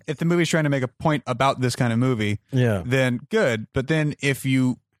 If the movie's trying to make a point about this kind of movie, Yeah. then good. But then if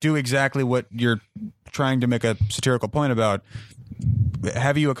you do exactly what you're trying to make a satirical point about,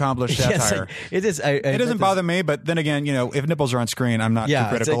 have you accomplished Yes, satire? it is. It doesn't bother me, but then again, if nipples are on screen, I'm not too it's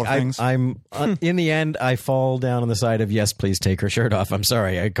critical like of things. I'm in the end, I fall down on the side of yes, please take her shirt off. I'm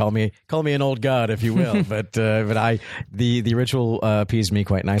sorry, call me an old god if you will, but the ritual appeased me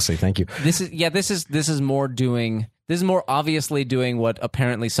quite nicely. Thank you. this is more obviously doing what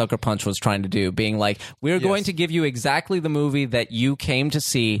apparently Sucker Punch was trying to do, being like, we're going to give you exactly the movie that you came to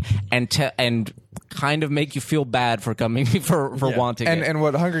see and kind of make you feel bad for coming for wanting it. And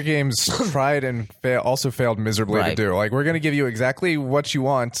what Hunger Games tried and also failed miserably Right. to do. Like, we're going to give you exactly what you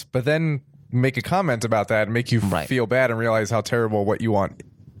want, but then make a comment about that and make you Right. feel bad and realize how terrible what you want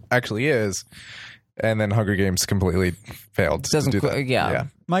actually is. And then Hunger Games completely failed Doesn't to do that. yeah.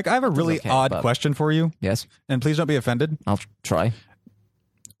 Mike, I have a really okay, odd but- question for you, Yes, and please don't be offended. I'll try.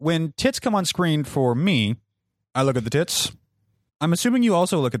 When tits come on screen for me, I look at the tits. I'm assuming you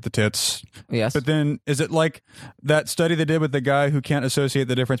also look at the tits. Yes. But then, is it like that study they did with the guy who can't associate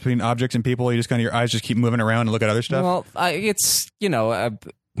the difference between objects and people? You just your eyes just keep moving around and look at other stuff. Well, it's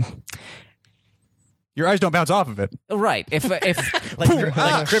Your eyes don't bounce off of it. right. If Like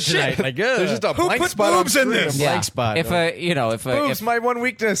kryptonite. Like, There's just a Who blank put spot on boobs in screen. this? yeah, blank spot. Boobs, my one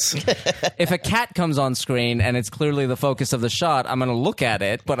weakness. if a cat comes on screen and it's clearly the focus of the shot, I'm going to look at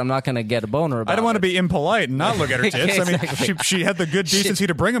it, but I'm not going to get a boner about it. I don't want to be impolite and not look at her tits. I mean, Exactly. she had the good decency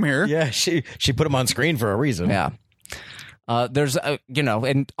to bring them here. yeah, she put him on screen for a reason. Yeah. There's,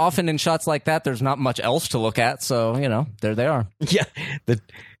 and often in shots like that, there's not much else to look at. So, there they are. Yeah,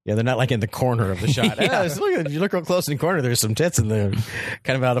 Yeah, they're not like in the corner of the shot. If you look real close in the corner, there's some tits in the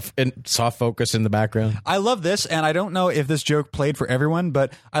kind of out of soft focus in the background. I love this, and I don't know if this joke played for everyone,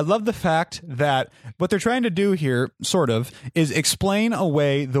 but I love the fact that what they're trying to do here, sort of, is explain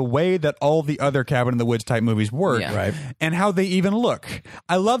away the way that all the other Cabin in the Woods type movies work, Yeah. Right. and how they even look.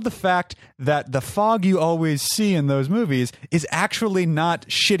 I love the fact that the fog you always see in those movies is actually not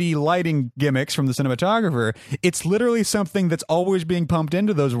shitty lighting gimmicks from the cinematographer. It's literally something that's always being pumped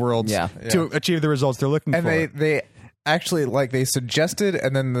into those worlds to achieve the results they're looking And for. they actually like they suggested,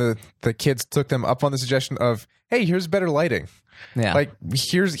 and then the kids took them up on the suggestion of, hey, here's better lighting. Yeah. Like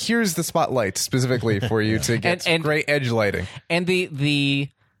here's the spotlight specifically for you to get And- great edge lighting. And the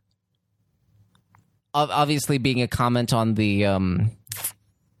obviously being a comment on the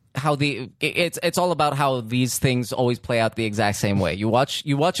how it's all about how these things always play out the exact same way. You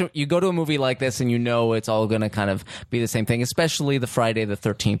go to a movie like this and you know it's all going to kind of be the same thing, especially the Friday the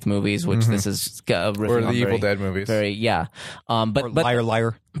 13th movies, which this is Or the Evil Dead movies. But Liar,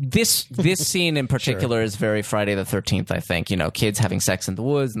 liar. this scene in particular is very Friday the 13th, I think. You know, kids having sex in the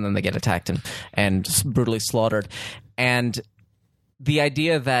woods and then they get attacked and brutally slaughtered. And the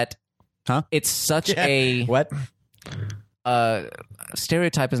idea that it's such a What?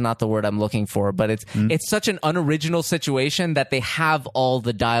 stereotype is not the word I'm looking for, but it's such an unoriginal situation that they have all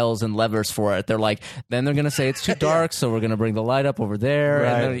the dials and levers for it. They're like, then they're gonna say it's too dark, so we're gonna bring the light up over there.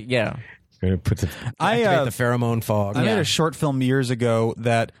 Right. And then, Going to put the activate the pheromone fog. I made a short film years ago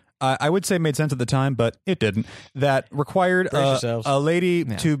that I would say made sense at the time, but it didn't. That required Brace yourselves. a lady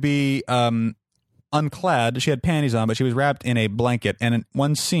to be unclad. She had panties on, but she was wrapped in a blanket. And in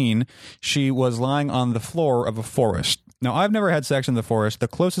one scene, she was lying on the floor of a forest. Now, I've never had sex in the forest. The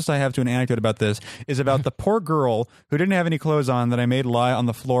closest I have to an anecdote about this is about the poor girl who didn't have any clothes on that I made lie on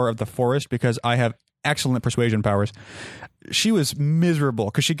the floor of the forest because I have excellent persuasion powers. She was miserable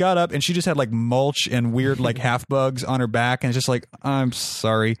because she got up and she just had like mulch and weird like half bugs on her back. And it's just like, I'm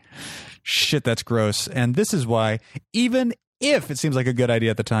sorry. Shit, that's gross. And this is why, even if it seems like a good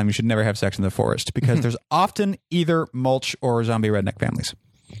idea at the time, you should never have sex in the forest because there's often either mulch or zombie redneck families.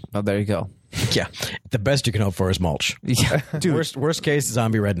 oh, there you go. Yeah. The best you can hope for is mulch. Yeah. Dude, Worst case,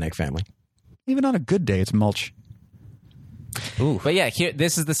 zombie redneck family. even on a good day, it's mulch. But yeah, here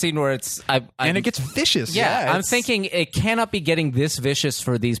this is the scene where And it gets vicious. Yeah, I'm thinking it cannot be getting this vicious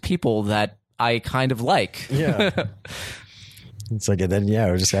for these people that I kind of like. Yeah. It's like, and then,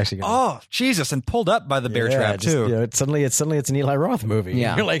 we're just actually going Oh, Jesus. And pulled up by the bear trap, too. You know, suddenly it's an Eli Roth movie.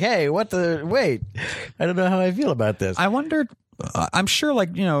 Yeah. You're like, hey, wait, I don't know how I feel about this. I wondered, I'm sure,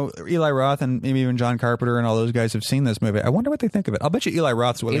 like, you know, Eli Roth and maybe even John Carpenter and all those guys have seen this movie. I wonder what they think of it. I'll bet you Eli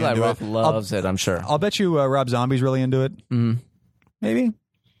Roth's really Eli into Roth it. loves it, I'm sure. I'll bet you Rob Zombie's really into it. Mm. Maybe.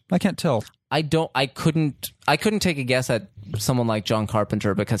 I can't tell. I couldn't take a guess at someone like John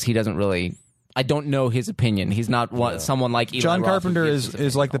Carpenter because he doesn't really. I don't know his opinion. He's not someone like Eli John Roth who Carpenter gives his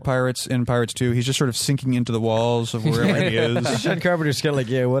is like the opinion. pirates in Pirates 2. He's just sort of sinking into the walls of wherever he is. John Carpenter's kind of like,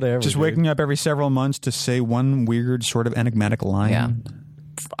 yeah, whatever. Just dude. waking up every several months to say one weird sort of enigmatic line.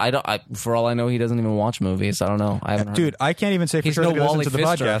 Yeah. For all I know, he doesn't even watch movies. I don't know. I haven't heard. Dude, I can't even say for He's sure no that he Wally listens to the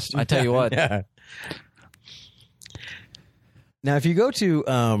Pfister. podcast. I tell you what. Yeah. Now, if you go to,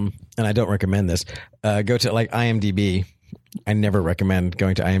 and I don't recommend this, go to like IMDb. I never recommend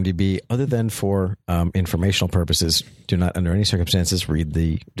going to IMDb other than for informational purposes. Do not, under any circumstances, read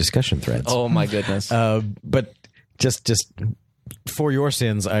the discussion threads. Oh my goodness. But just for your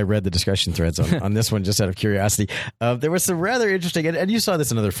sins, I read the discussion threads on this one just out of curiosity. There was some rather interesting, and you saw this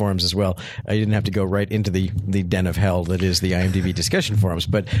in other forums as well. You didn't have to go right into the den of hell that is the IMDb discussion forums,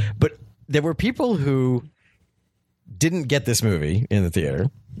 but there were people who didn't get this movie in the theater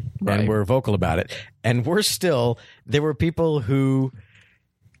and were vocal about it. And worse still, there were people who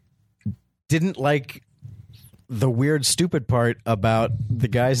didn't like the weird, stupid part about the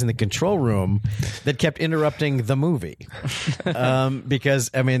guys in the control room that kept interrupting the movie.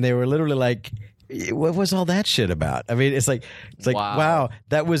 Because, I mean, they were literally like, what was all that shit about? I mean, it's like, wow,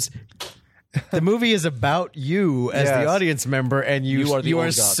 that was... The movie is about you as the audience member, and you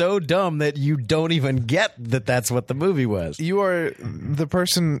are so dumb that you don't even get that that's what the movie was. You are the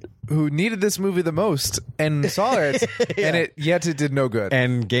person who needed this movie the most and saw it, and yet it did no good.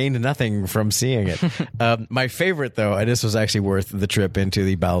 And gained nothing from seeing it. My favorite, though, and this was actually worth the trip into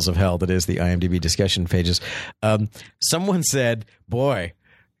the bowels of hell that is the IMDb discussion pages. Someone said, boy,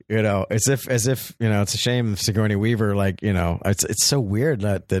 you know, as if you know, it's a shame Sigourney Weaver, like, you know, it's so weird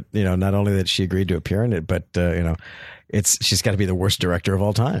that you know, not only that she agreed to appear in it, but you know, she's got to be the worst director of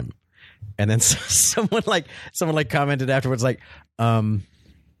all time. And then someone commented afterwards, like,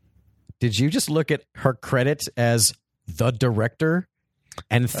 did you just look at her credit as the director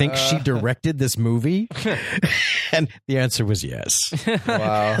and think she directed this movie? And the answer was yes.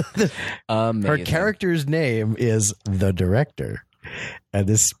 Wow. Her character's name is the director. And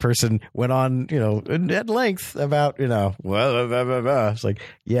this person went on, at length about, blah, blah, blah, blah. It's like,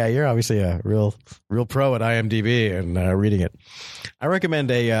 yeah, you're obviously a real pro at IMDb and reading it. I recommend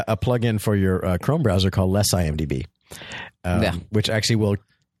a plugin for your Chrome browser called Less IMDb, which actually will.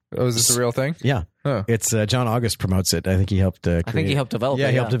 Oh, is this a real thing? Yeah. Huh. It's John August promotes it. I think he helped I think he helped develop it. Yeah,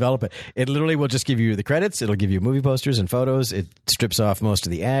 he helped develop it. It literally will just give you the credits. It'll give you movie posters and photos. It strips off most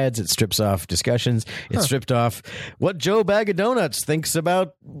of the ads. It strips off discussions. It stripped off what Joe Bag of Donuts thinks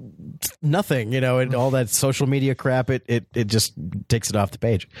about nothing, and all that social media crap. It just takes it off the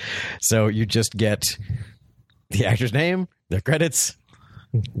page. So you just get the actor's name, their credits.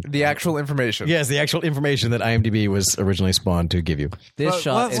 The actual information. Yes, the actual information that IMDb was originally spawned to give you. This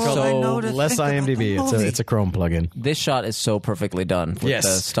shot is so Less IMDb. It's a Chrome plugin. This shot is so perfectly done with Yes.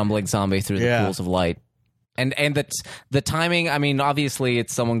 the stumbling zombie through the pools of light, and the timing. I mean, obviously,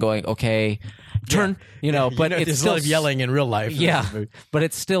 it's someone going, "Okay, turn," but it's there's a still lot of yelling in real life. Yeah, but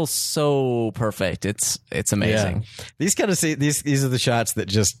it's still so perfect. It's amazing. Yeah. These these are the shots that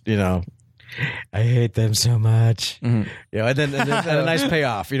just I hate them so much. And then a nice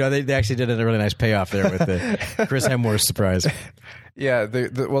payoff. They actually did a really nice payoff there with the Chris Hemsworth surprise. Yeah,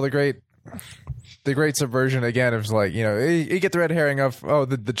 the great subversion again is like, you get the red herring of,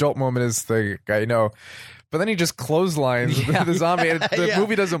 the jolt moment is the guy but then he just clotheslines the zombie and the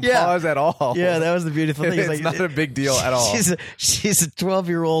movie doesn't pause at all. Yeah, that was the beautiful thing. It's not a big deal at all. She's a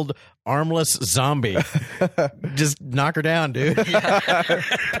 12-year-old armless zombie. Just knock her down, dude.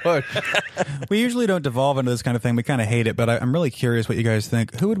 We usually don't devolve into this kind of thing. We kind of hate it, but I'm really curious what you guys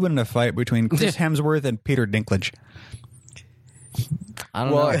think. Who would win in a fight between Chris Hemsworth and Peter Dinklage? I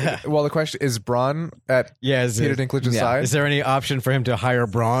don't know. Well, the question is Braun at Peter Dinklage's side. Is there any option for him to hire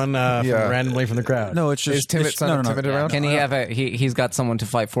Braun randomly from the crowd? No, it's just Is Timid around? Can he have he's got someone to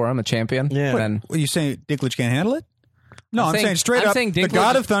fight for him, a champion? Yeah. Then What, you saying Dinklage can't handle it? No, I'm saying- saying straight I'm up, saying the Dinklage-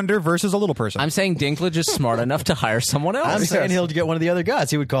 God of Thunder versus a little person. I'm saying Dinklage is smart enough to hire someone else. I'm saying he'll get one of the other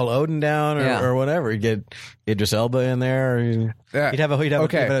gods. He would call Odin down or whatever. He'd get Idris Elba in there. He'd have a Tyrion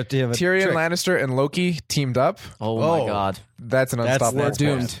trick. Lannister and Loki teamed up. Oh my God. That's an unstoppable. That's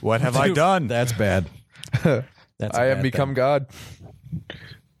doomed. What have I done? That's bad. That's a I have bad become thing. God.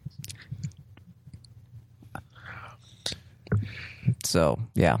 So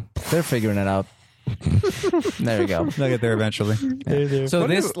yeah, they're figuring it out. There we go. They'll get there eventually. So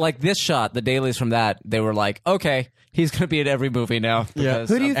this shot, the dailies from that, they were like, okay, he's going to be in every movie now. Yeah. because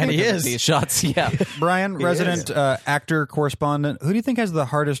Who do you of- think he because of is? These shots, yeah. Brian, resident actor correspondent, who do you think has the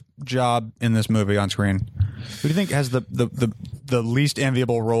hardest job in this movie on screen? Who do you think has the least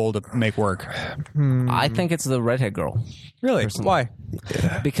enviable role to make work? I think it's the redhead girl. Really? Why?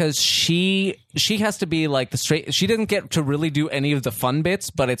 Because she has to be like the straight. She didn't get to really do any of the fun bits,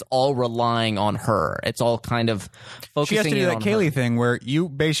 but it's all relying on her. It's all kind of focusing. She has to do in that on Kaylee her. thing where you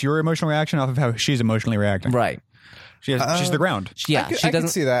base your emotional reaction off of how she's emotionally reacting. right? She's the ground. Yeah, I she can doesn't.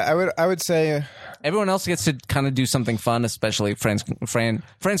 see that. I would say Everyone else gets to kind of do something fun, especially Franz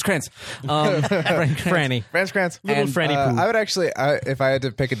Kranz. Franny. Franz Kranz. Little Franny poo. I would actually, if I had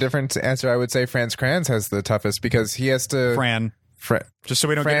to pick a different answer, I would say Franz Kranz has the toughest because he has to. Fran. Just so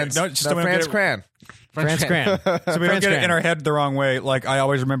we don't Franz, get it. Just so we don't Franz get it, Kran. Franz Cran. so we don't Franz get it Kran. in our head the wrong way. Like I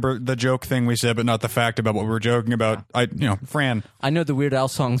always remember the joke thing we said, but not the fact about what we were joking about. Fran. I know the Weird Al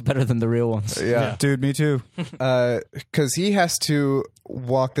songs better than the real ones. Yeah. Dude, me too. Because he has to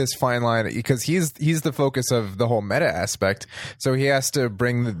walk this fine line because he's the focus of the whole meta aspect. So he has to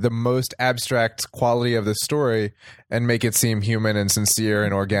bring the most abstract quality of the story and make it seem human and sincere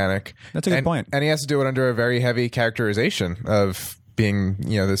and organic. That's a good point. And he has to do it under a very heavy characterization of being,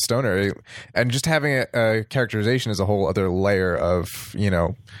 the stoner, and just having a characterization is a whole other layer of,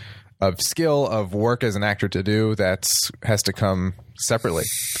 of skill, of work as an actor to do that has to come separately.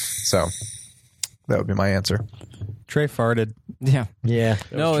 So that would be my answer. Trey farted. Yeah. Yeah.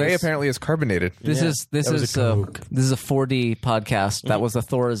 No, Trey it's- apparently is carbonated. This is was a Coke. this is a 4D podcast. That was the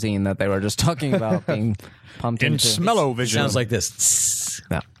Thorazine that they were just talking about being pumped In into. Smell-O-Vision. Sounds like this.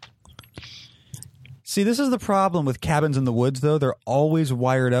 Yeah. See, this is the problem with cabins in the woods, though. They're always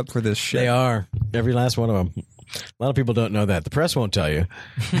wired up for this shit. They are. Every last one of them. A lot of people don't know that. The press won't tell you.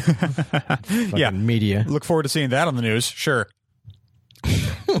 Yeah. Media. Look forward to seeing that on the news. Sure.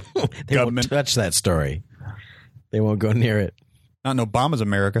 They Government. won't touch that story. They won't go near it. Not in Obama's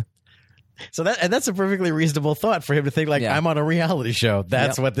America. So that's a perfectly reasonable thought for him to think like, Yeah. I'm on a reality show.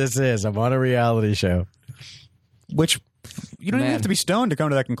 That's what this is. I'm on a reality show. Which You don't even Man. have to be stoned to come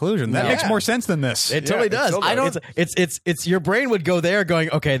to that conclusion. That No. makes Yeah. more sense than this. It totally it does. still does. It's your brain would go there going,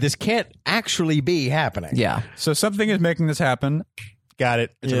 okay, this can't actually be happening. Yeah. So something is making this happen. Got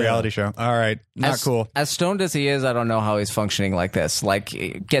it. It's a Yeah. reality show. All right. Not cool. As stoned as he is, I don't know how he's functioning like this. Like,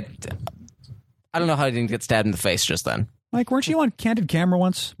 I don't know how he didn't get stabbed in the face just then. Mike, weren't you on Candid Camera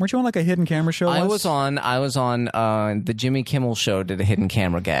once? Weren't you on like a hidden camera show I once? was on the Jimmy Kimmel show. Did a hidden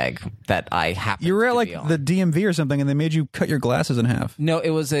camera gag that I happened. You were at to like be on. the DMV or something, and they made you cut your glasses in half. No,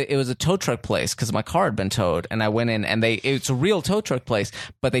 it was a tow truck place because my car had been towed, and I went in, and it's a real tow truck place,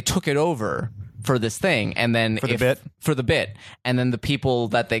 but they took it over for this thing, and then For the bit? and then the people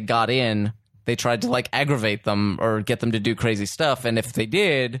that they got in, they tried to like aggravate them or get them to do crazy stuff, and if they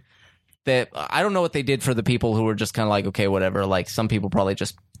did, that I don't know what they did for the people who were just kind of like, okay, whatever. Like some people probably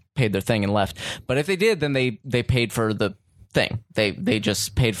just paid their thing and left, but if they did, then they paid for the thing. They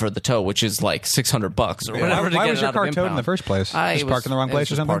just paid for the tow, which is like $600 or whatever. to Why get was it your out car of towed in impound. the first place? Just It parked in the wrong it was place or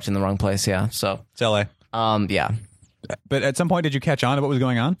just something? Parked in the wrong place, yeah. So, It's LA. yeah. But at some point, did you catch on to what was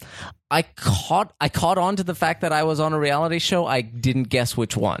going on? I caught on to the fact that I was on a reality show. I didn't guess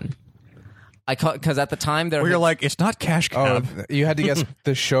which one. I caught because at the time there. Where you're like, it's not Cash Oh, Cab. you had to guess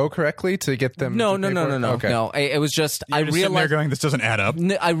the show correctly to get them. no. to pay for it? Okay. No. It was just You're I just sitting there realized going, this doesn't add up.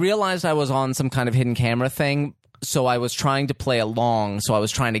 I realized I was on some kind of hidden camera thing. So I was trying to play along. So I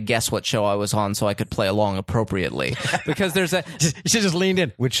was trying to guess what show I was on, so I could play along appropriately. Because there's a You should just leaned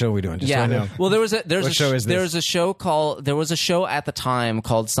in. Which show are we doing? Just so I know. Well, there's What a show is this? there was a show at the time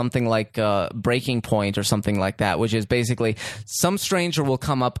called something like Breaking Point or something like that, which is basically some stranger will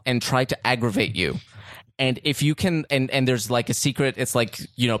come up and try to aggravate you. And if you can, and there's like a secret, it's like,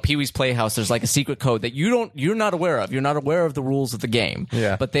 Pee-wee's Playhouse. There's like a secret code that you're not aware of. You're not aware of the rules of the game.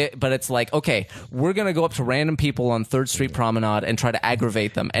 Yeah. But it's like, okay, we're gonna go up to random people on 3rd Street Promenade and try to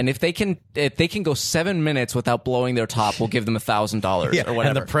aggravate them. And if they can go 7 minutes without blowing their top, we'll give them $1,000 or whatever.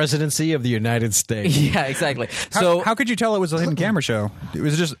 And the presidency of the United States. Yeah, exactly. How could you tell it was a hidden camera show?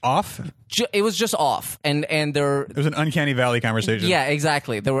 Was it just off? It was just off, and there. It was an Uncanny Valley conversation. Yeah,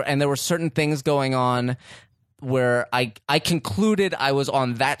 exactly. There were certain things going on where I concluded I was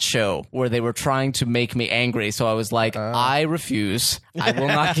on that show where they were trying to make me angry. So I was like, I refuse. I will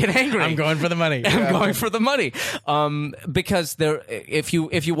not get angry. I'm going for the money. I'm going for the money. Because if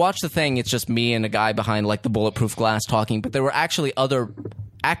you watch the thing, it's just me and a guy behind like the bulletproof glass talking, but there were actually other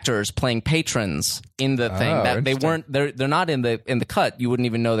actors playing patrons in the thing that they weren't they're not in the cut. You wouldn't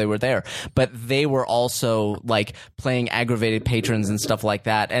even know they were there, but they were also like playing aggravated patrons and stuff like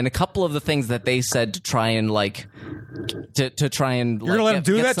that. And a couple of the things that they said to try and like to try and You're gonna let them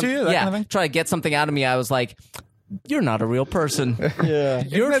do that to you? That yeah, kind of thing? try to get something out of me. I was like, you're not a real person. Yeah.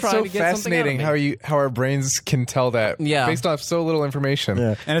 You're Isn't that trying so to get fascinating something out of me. how our brains can tell that Yeah. based off so little information.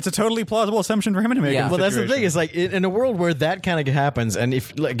 Yeah. And it's a totally plausible assumption for him to make. Yeah. in Well, that's the situation. thing. Is like in a world where that kind of happens, and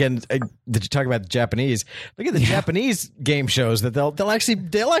if again, did you talk about the Japanese? Look at the Japanese game shows that they'll actually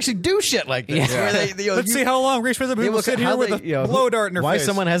do shit like this. Yeah. Where Let's see how long Reese Witherspoon will sit here with a blow dart in her why face.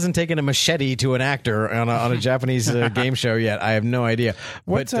 someone hasn't taken a machete to an actor on a Japanese game show yet? I have no idea.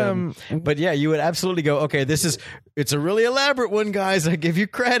 But yeah, you would absolutely go. Okay, it's a really elaborate one, guys. I give you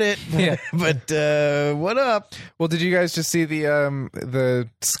credit. Yeah. But what up? Well, did you guys just see the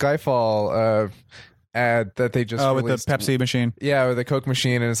Skyfall ad that they just with the released? Pepsi machine. Yeah, with the Coke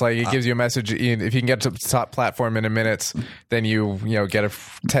machine, and it's like it gives you a message. If you can get to the top platform in a minute, then you get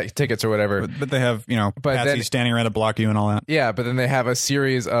tickets or whatever. But they have, But Patsy then- standing around to block you and all that. Yeah, but then they have a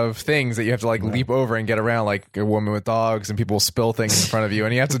series of things that you have to like leap over and get around, like a woman with dogs, and people spill things in front of you,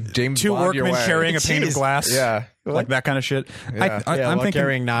 and you have to James Two Bond your workmen way. carrying a pane of Jeez. glass. Yeah. Like that kind of shit. Yeah. I'm While thinking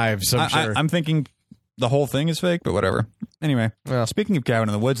carrying knives. I'm sure. I'm thinking the whole thing is fake, but whatever. Anyway, Well. speaking of Cabin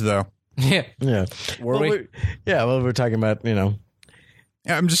in the Woods, though, Yeah. yeah. Were we? We're talking about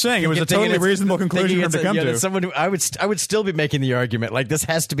I'm just saying it was a thinking totally it's- reasonable conclusion thinking for him to it's come yeah, to. that someone who I would still be making the argument like this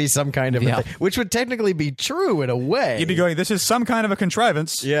has to be some kind of a Yeah. thing, which would technically be true in a way. You'd be going, this is some kind of a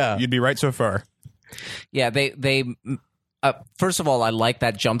contrivance. Yeah. You'd be right so far. Yeah, they first of all, I like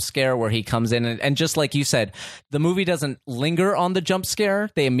that jump scare where he comes in and just like you said, the movie doesn't linger on the jump scare.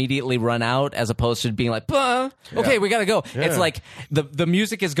 They immediately run out as opposed to being like, "Bah, okay, we gotta go." It's like the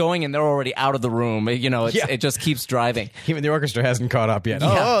music is going and they're already out of the room. It just keeps driving. Even the orchestra hasn't caught up yet.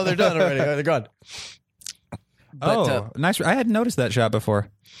 Yeah. Oh, they're done already. Oh, they're gone. But, nice. I hadn't noticed that shot before.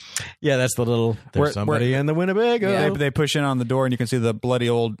 Yeah, that's the little. There's Where- somebody in the Winnebago. Yeah. They push in on the door and you can see the bloody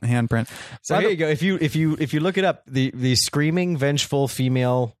old handprint. So here you go. If you look it up, the screaming, vengeful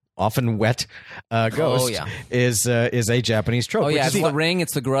female, often wet ghost yeah. is a Japanese trope. Oh which yeah, is it's The Ring,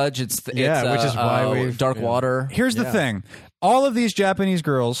 it's The Grudge, it's Yeah, which is why we've- Dark Water. Here's the thing. all of these Japanese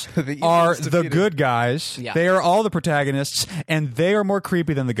girls The evil are is the defeated. good guys. Yeah. They are all the protagonists, and they are more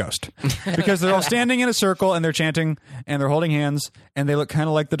creepy than the ghost because they're all standing in a circle and they're chanting and they're holding hands and they look kind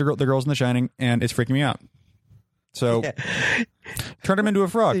of like the girls in The Shining, and it's freaking me out. So turn them into a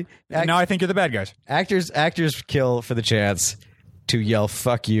frog. Now I think you're the bad guys. Actors kill for the chance to yell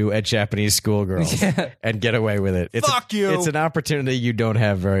 "fuck you" at Japanese schoolgirls and get away with it. Fuck you. It's an opportunity you don't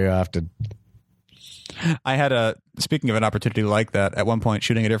have very often. I had speaking of an opportunity like that, at one point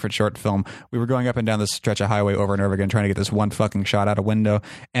shooting a different short film, we were going up and down this stretch of highway over and over again trying to get this one fucking shot out a window,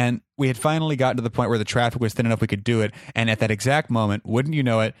 and we had finally gotten to the point where the traffic was thin enough we could do it, and at that exact moment, wouldn't you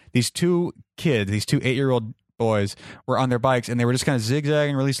know it, these two 8-year-old boys were on their bikes and they were just kind of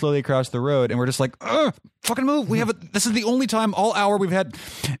zigzagging really slowly across the road, and we're just like, ugh, fucking move. This is the only time all hour we've had.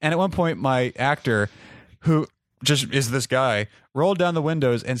 And at one point my actor, who just is this guy, rolled down the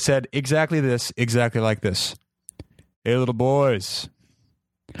windows and said exactly like this. Hey, little boys.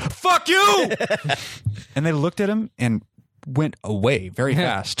 Fuck you! And they looked at him and went away very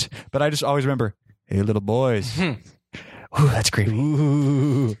fast. But I just always remember, hey, little boys. Ooh, that's creepy.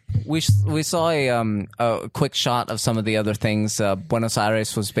 Ooh. We saw a quick shot of some of the other things. Buenos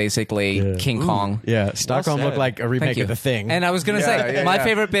Aires was basically King Kong. Yeah, Stockholm said. looked like a remake Thank you. of The Thing. And I was going to Yeah, say, yeah, my yeah.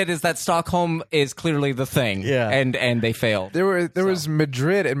 favorite bit is that Stockholm is clearly The Thing. Yeah. And they failed. There was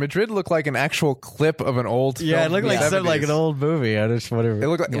Madrid, and Madrid looked like an actual clip of an old film. yeah, it looked from the like 70s. an old movie. I just whatever. It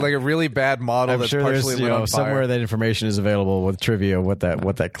looked like a really bad model I'm that's sure there's partially lit on fire. somewhere that information is available with trivia what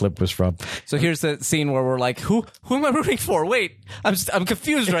that clip was from. So here's the scene where we're like, who am I rooting for? Wait, I'm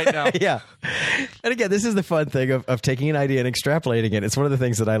confused right now. Yeah, and again, this is the fun thing of taking an idea and extrapolating it. It's one of the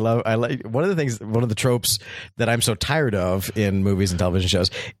things that I love. I like one of the tropes that I'm so tired of in movies and television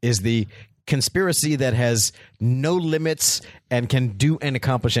shows is the conspiracy that has no limits and can do and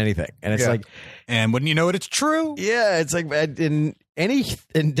accomplish anything. And it's Yeah. like, And wouldn't you know it, it's true. yeah, it's like in any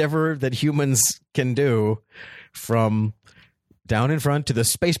endeavor that humans can do, from down in front to the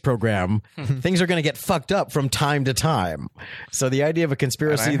space program, things are going to get fucked up from time to time. So the idea of a And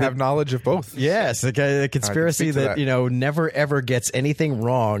conspiracy I that have knowledge of both. yes, a conspiracy speak to that that. never ever gets anything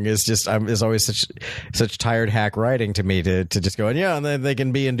wrong is just is always such tired hack writing to me to just go, and yeah, and they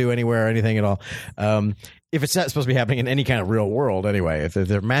can be and do anywhere or anything at all. If it's not supposed to be happening in any kind of real world anyway, if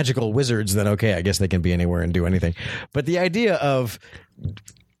they're magical wizards, then okay, I guess they can be anywhere and do anything. But the idea of,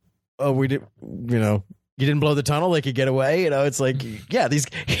 oh, we did, you didn't blow the tunnel, they could get away. It's like, yeah, these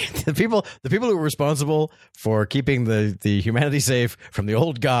the people who were responsible for keeping the humanity safe from the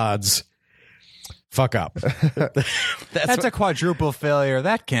old gods fuck up. That's a quadruple failure.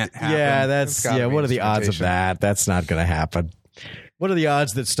 That can't happen. Yeah, It's gotta be what are the odds of instrumentation. that? That's not going to happen. What are the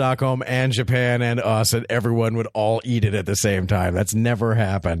odds that Stockholm and Japan and us and everyone would all eat it at the same time? That's never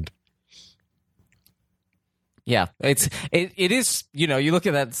happened. Yeah, it is. You look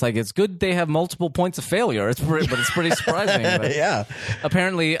at that. It's like it's good they have multiple points of failure. But it's pretty surprising. But Yeah.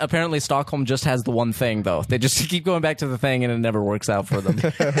 apparently, Stockholm just has the one thing though. They just keep going back to the thing, and it never works out for them.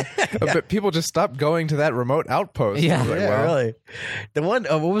 But people just stopped going to that remote outpost. Yeah. It's like, Yeah, well, really. The one,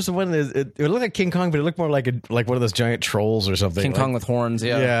 what was the one? It looked like King Kong, but it looked more like one of those giant trolls or something. King like, Kong with horns.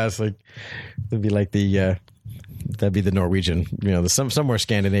 Yeah. Yeah, it's like it'd be like that'd be the Norwegian, somewhere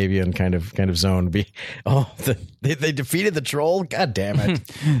Scandinavian kind of zone. Be they defeated the troll. God damn it!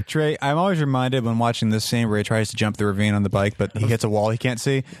 Trey, I'm always reminded when watching this scene where he tries to jump the ravine on the bike, but he hits a wall he can't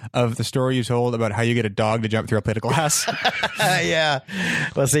see, of the story you told about how you get a dog to jump through a plate of glass. Yeah.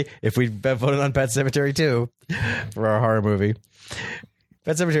 Well, see, if we voted on Pet Cemetery 2 for our horror movie,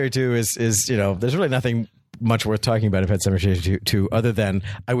 Pet Cemetery 2 is there's really nothing much worth talking about in Pet Cemetery 2 other than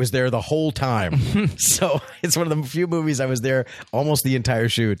I was there the whole time. So it's one of the few movies I was there almost the entire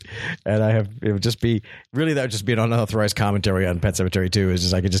shoot, and that would just be an unauthorized commentary on Pet Cemetery 2. Is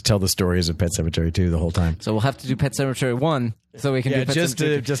just I could just tell the stories of Pet Cemetery 2 the whole time. So we'll have to do Pet Cemetery 1 so we can do Pet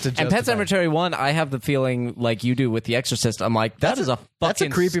Cemetery 2. just to And Pet justify. Cemetery 1, I have the feeling like you do with The Exorcist. I'm like, that is a That's a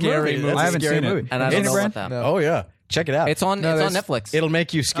fucking creepy scary movie. movie. That's I a haven't scary seen it. movie. And I don't Isn't it, know Brad? about that. No. Oh yeah, check it out. It's on Netflix. It'll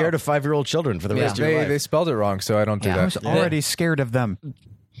make you scared of 5-year-old children for the rest of your life. They spelled it wrong, so I don't do Yeah. I was that. already scared of them.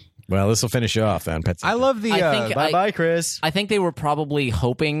 Well, this will finish you off then, Pet I Cemetery. love the. I think- Bye bye, Chris. I think they were probably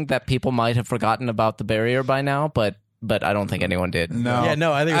hoping that people might have forgotten about the barrier by now, but I don't think anyone did. no, Yeah,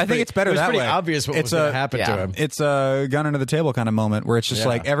 no, I think it's better it was that pretty way. obvious what It's was going a- to happen yeah. to him. It's a gun under the table kind of moment where it's just Yeah.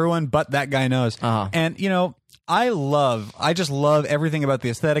 like everyone but that guy knows. Uh-huh. And I just love everything about the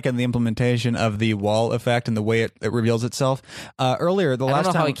aesthetic and the implementation of the wall effect and the way it reveals itself. Earlier, the I last don't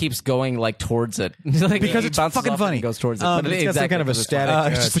know time how he keeps going like towards it. Like, Because he it's bounces fucking off and funny. he goes towards it. But it's got some kind of a for this static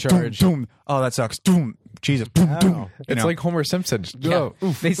one. it's just like, charge. doom, doom. Oh, that sucks. Doom. cheese. It's like Homer Simpson. Yeah.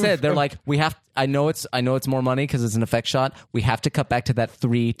 Oh, They said they're like, we have. I know it's more money because it's an effect shot. We have to cut back to that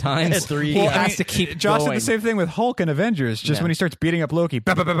 3 times. Three. He Well, has to keep Josh going. did the same thing with Hulk and Avengers. Just Yeah. when he starts beating up Loki,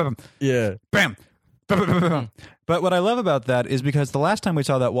 bam, bam, bam, bam, Yeah. bam. But what I love about that is because the last time we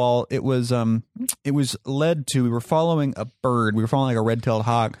saw that wall, it was led to, we were following a bird, we were following like a red-tailed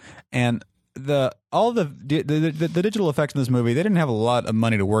hawk, and the digital effects in this movie, they didn't have a lot of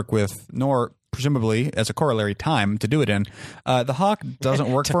money to work with, nor presumably as a corollary time to do it in. The hawk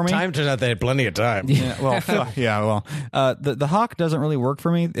doesn't work for me. Time turns out they had plenty of time. Yeah, well, the hawk doesn't really work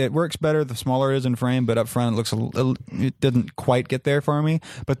for me. It works better the smaller it is in frame, but up front it didn't quite get there for me.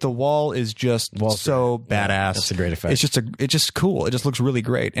 But the wall is just so badass. that's a great effect. It's just cool. It just looks really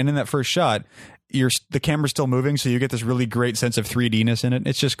great. And in that first shot, the camera's still moving, so you get this really great sense of 3D-ness in it.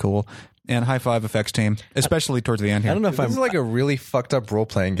 It's just cool. And high five effects team, especially towards the end here. I don't know if this I'm is like a really fucked up role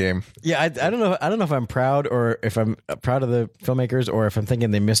playing game. Yeah, I don't know. I don't know if I'm proud or if I'm proud of the filmmakers or if I'm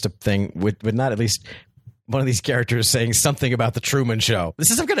thinking they missed a thing with not at least one of these characters saying something about the Truman Show. This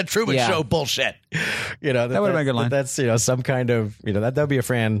is some kind of Truman Yeah. Show bullshit. You know, That would've been a good line. That's some kind of that would be a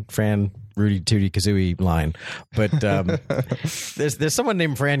Fran Rudy Tooty Kazooie line. But there's someone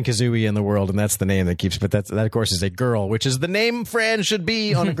named Fran Kazooie in the world, and that's the name that keeps. But that of course is a girl, which is the name Fran should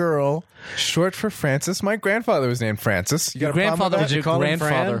be on a girl. Short for Francis. My grandfather was named Francis. You got a problem grandfather with was that? your call him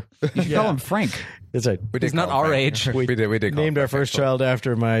grandfather. You should call him Frank. That's right. We did He's not call him our Frank. age. We did call Named him our Frank, first child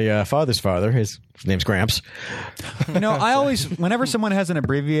after my father's father. His name's Gramps. I always, whenever someone has an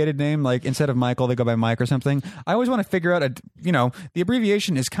abbreviated name, like instead of Michael, they go by Mike or something, I always want to figure out, the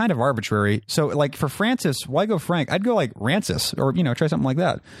abbreviation is kind of arbitrary. So, like, for Francis, why go Frank? I'd go, like, Rancis or, try something like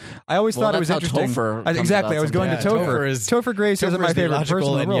that. I always thought it was that's how interesting. Topher comes Exactly. about I was going to sometimes. Topher. Topher Grace isn't my favorite person in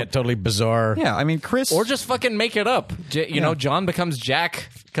the and world. yet totally bizarre. Yeah, I mean, Chris. Or just fucking make it up. John becomes Jack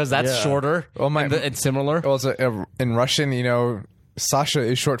because that's Yeah. shorter. Well, and similar. Well, in Russian, Sasha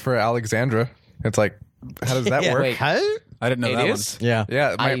is short for Alexandra. It's like, how does that Yeah, work? wait. Huh? I didn't know It that is? one. Yeah.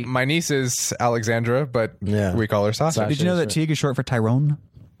 Yeah, I- my niece is Alexandra, but Yeah. we call her Sasha. Did you know that Teague is short for Tyrone?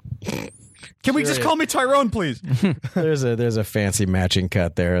 Can we just call me Tyrone, please? There's a fancy matching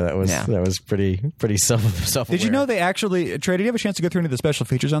cut there. That was pretty self. Did you know they actually, Trey, did you have a chance to go through any of the special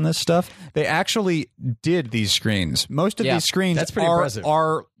features on this stuff? They actually did these screens. Most of Yeah, these screens that's pretty impressive.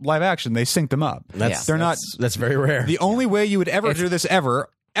 are live action. They synced them up. They're not. That's very rare. The only way you would ever do this ever.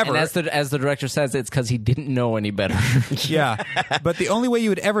 And as the director says, it's because he didn't know any better. Yeah, but the only way you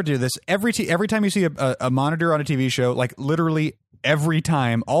would ever do this, every time you see a monitor on a TV show, like literally every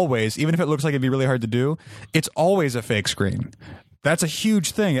time, always, even if it looks like it'd be really hard to do, it's always a fake screen. That's a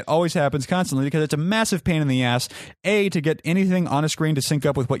huge thing. It always happens constantly because it's a massive pain in the ass, A, to get anything on a screen to sync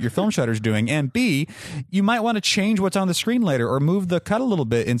up with what your film shutter's doing, and B, you might want to change what's on the screen later or move the cut a little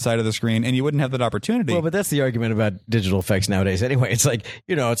bit inside of the screen, and you wouldn't have that opportunity. Well, but that's the argument about digital effects nowadays. Anyway, it's like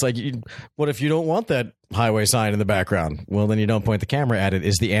what if you don't want that highway sign in the background? Well, then you don't point the camera at it.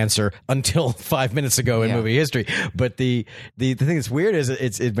 Is the answer until 5 minutes ago in movie history. But the thing that's weird is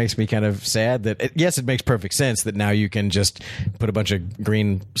it makes me kind of sad that yes, it makes perfect sense that now you can just put a bunch of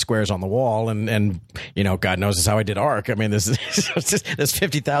green squares on the wall and God knows this is how I did Arc. I mean, there's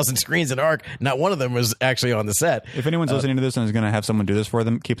 50,000 screens in Arc. Not one of them was actually on the set. if anyone's listening to this and is going to have someone do this for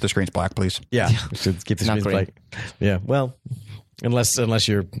them, keep the screens black, please. Yeah, we should keep the Not screens great. black. Yeah, well. Unless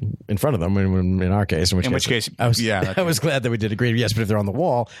you're in front of them, in our case. In which case, I was glad that we did agree. Yes, but if they're on the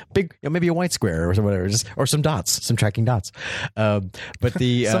wall, big, maybe a white square or whatever, or some dots, some tracking dots. But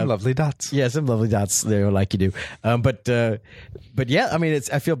the Some lovely dots. yeah, some lovely dots there, like you do. But yeah, I mean,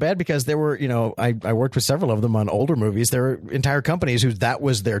 I feel bad because there were, I worked with several of them on older movies. There were entire companies who that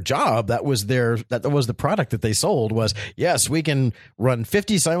was their job, that was the product that they sold. Was yes, we can run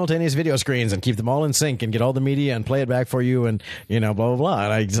 50 simultaneous video screens and keep them all in sync and get all the media and play it back for you and blah blah blah.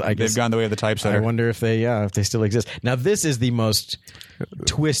 And I guess They've gone the way of the typesetter. I wonder if they still exist. Now this is the most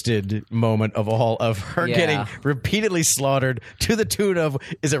twisted moment of all, of her Yeah. getting repeatedly slaughtered to the tune of,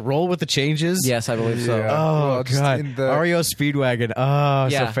 is it Roll with the Changes? Yes, I believe so. Yeah. Oh Well, just God! in the- REO Speedwagon. Oh,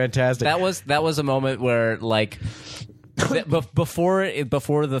 so fantastic. That was a moment where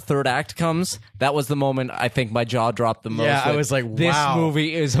before the third act comes, that was the moment I think my jaw dropped the most. Yeah, I was like, this wow.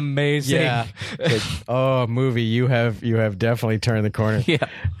 movie is amazing. Yeah. Oh, movie, you have definitely turned the corner. Yeah.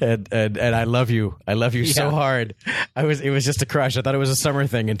 And I love you. I love you so Yeah. hard. It was just a crush. I thought it was a summer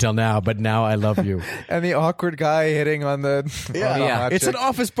thing until now, but now I love you. And the awkward guy hitting on the hot It's chick. an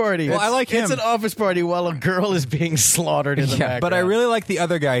office party. Well, I like It's him. an office party while a girl is being slaughtered in the background. But I really like the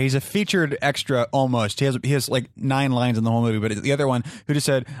other guy. He's a featured extra almost. He has like 9 lines lines in the whole movie, but it's the other one who just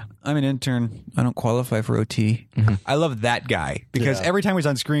said, "I'm an intern. I don't qualify for OT." I love that guy because every time he's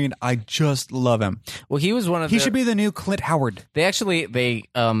on screen, I just love him. Well, he was one of He the, should be the new Clint Howard. They actually they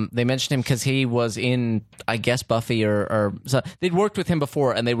mentioned him because he was in, I guess, Buffy or so they'd worked with him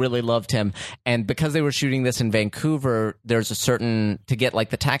before and they really loved him. And because they were shooting this in Vancouver, there's a certain, to get like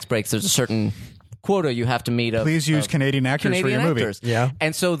the tax breaks, there's a certain quota you have to meet. Please use Canadian actors for your movie. Yeah.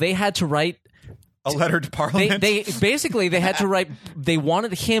 And so they had to write A letter to Parliament. They basically they had to write. They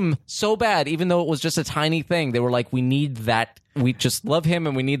wanted him so bad, even though it was just a tiny thing. They were like, "We need that. We just love him,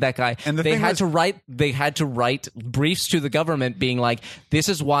 and we need that guy." And the they thing had was- to write. They had to write briefs to the government, being like, "This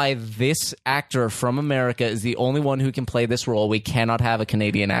is why this actor from America is the only one who can play this role. We cannot have a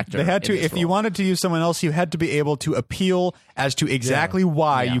Canadian actor." They had to, in this if you role." wanted to use someone else, you had to be able to appeal as to exactly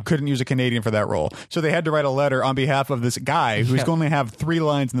why you couldn't use a Canadian for that role. So they had to write a letter on behalf of this guy who's going to have 3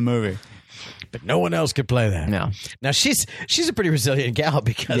 lines in the movie. But no one else could play that. No. Now she's a pretty resilient gal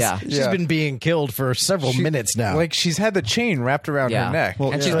because Yeah. she's been being killed for several minutes now. Like she's had the chain wrapped around Yeah, her neck.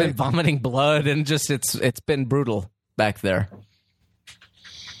 and she's been vomiting blood, and just it's been brutal back there.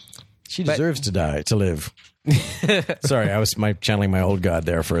 she deserves to die to live. Sorry, I was channeling my old god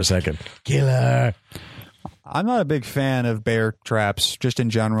there for a second. Killer. I'm not a big fan of bear traps, just in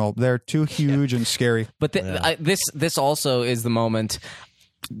general. They're too huge and scary. But this also is the moment.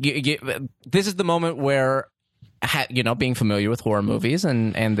 This is the moment where, being familiar with horror movies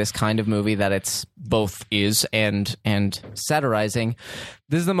and this kind of movie that it's both is and satirizing.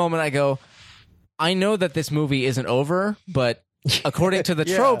 This is the moment I go, I know that this movie isn't over, but according to the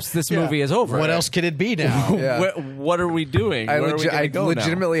tropes, this movie is over. What else could it be now? Yeah. What are we doing? I, Where are we gonna I go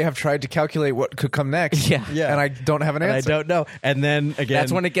legitimately have tried to calculate what could come next. Yeah. Yeah. And I don't have an And I answer. don't know. And then again,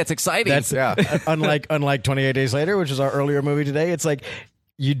 That's when it gets exciting. That's unlike 28 Days Later, which is our earlier movie today. It's like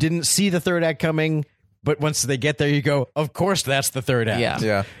you didn't see the third act coming, but once they get there, you go, "Of course, that's the third act." Yeah.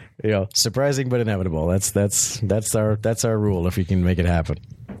 Yeah. You know, surprising but inevitable. That's our rule if we can make it happen.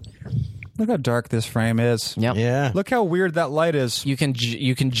 Look how dark this frame is. Yep. Yeah. Look how weird that light is. You can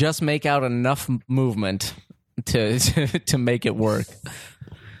just make out enough movement to make it work.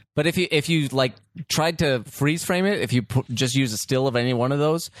 But if you like tried to freeze frame it, if you just use a still of any one of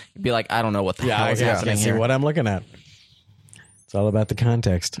those, you'd be like, I don't know what the hell is I happening can't see here. what I'm looking at. It's all about the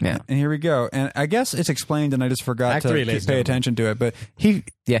context. Yeah, And here we go. And I guess it's explained, and I just forgot Act to three, ladies and pay gentlemen. attention to it. But he,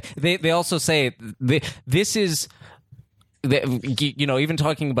 yeah. They also say this is. Even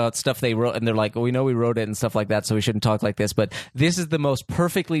talking about stuff they wrote, and they're like, "We know we wrote it and stuff like that, so we shouldn't talk like this." But this is the most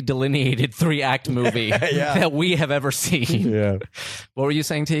perfectly delineated 3-act movie that we have ever seen. Yeah. What were you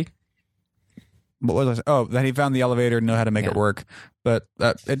saying, Teague? what was I saying? Oh, that he found the elevator and know how to make it work. But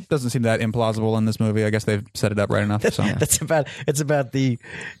it doesn't seem that implausible in this movie. I guess they've set it up right enough. So. It's about the.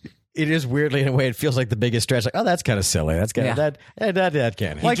 It is weirdly in a way. It feels like the biggest stretch. Like, oh, that's kind of silly. That's kind of that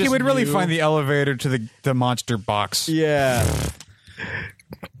can't. Like he just would really knew- find the elevator to the monster box. Yeah.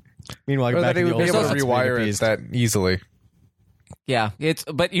 Meanwhile, Or back that he in the would be old able to days, rewire it appeased. that easily. Yeah,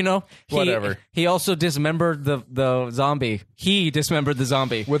 but Whatever. He also dismembered the zombie. He dismembered the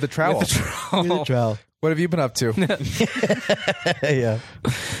zombie With a trowel. With a trowel. What have you been up to? Yeah.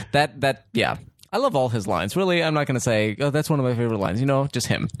 That yeah. I love all his lines. Really, I'm not going to say, oh, that's one of my favorite lines. Just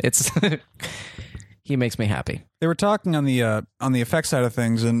him. It's he makes me happy. They were talking on the effects side of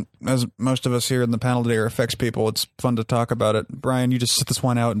things, and as most of us here in the panel today are effects people, it's fun to talk about it. Brian, you just sit this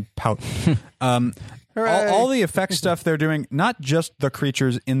one out and pout. All the effects stuff they're doing, not just the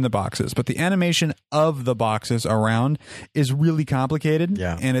creatures in the boxes, but the animation of the boxes around is really complicated.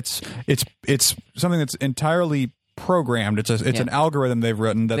 Yeah. And it's something that's entirely programmed. It's an algorithm they've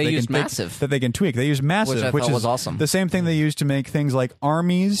written that They they use can Massive. that they can tweak. They use Massive, Which I thought is was awesome. the same thing they use to make things like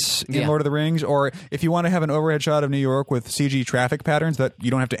armies in Yeah. Lord of the Rings, or if you want to have an overhead shot of New York with CG traffic patterns that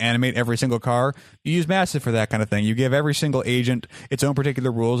you don't have to animate every single car, you use Massive for that kind of thing. You give every single agent its own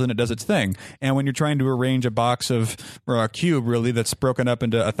particular rules and it does its thing. And when you're trying to arrange a box of or a cube really that's broken up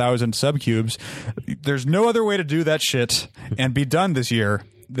into 1,000 subcubes, there's no other way to do that shit and be done this year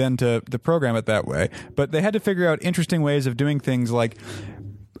than to program it that way. But they had to figure out interesting ways of doing things. Like,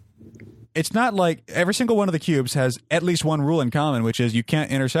 it's not like every single one of the cubes has at least one rule in common, which is you can't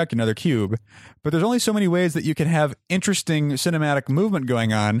intersect another cube. But there's only so many ways that you can have interesting cinematic movement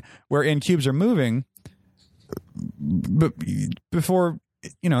going on wherein cubes are moving. But before,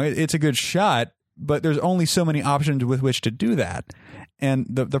 it's a good shot, but there's only so many options with which to do that. And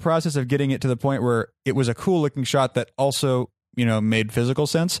the process of getting it to the point where it was a cool looking shot that also made physical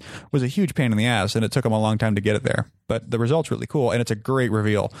sense was a huge pain in the ass, and it took them a long time to get it there. But the result's really cool, and it's a great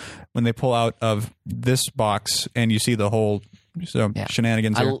reveal when they pull out of this box and you see the whole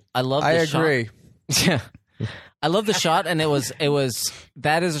shenanigans here. I love. I the shot. agree. Yeah. I love the shot, and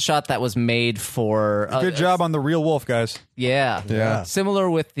that is a shot that was made for. Good job on the real wolf, guys. Yeah, Yeah. Similar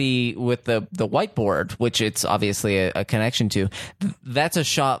with the whiteboard, which it's obviously a connection to. That's a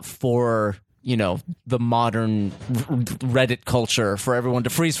shot for the modern Reddit culture, for everyone to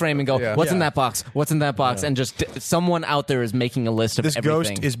freeze frame and go, Yeah. what's in that box? What's in that box? And just someone out there is making a list of This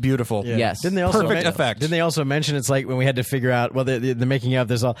everything. ghost is beautiful. Yes. Didn't they also Perfect effect. Didn't they also mention it's like when we had to figure out the making of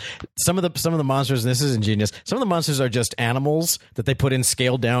this all some of the monsters, and this is ingenious. Some of the monsters are just animals that they put in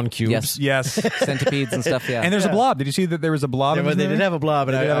scaled down cubes. Yes. Centipedes and stuff. Yeah, And there's a blob. Did you see that there was a blob? Yeah, in but this they movie? did have a blob,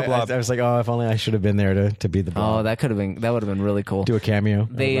 and They did have a blob. I was like, oh, if only I should have been there to be the blob. Oh, that would have been really cool. Do a cameo.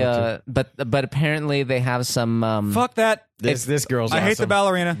 They but apparently they have some Fuck that. this girl's. I hate the awesome.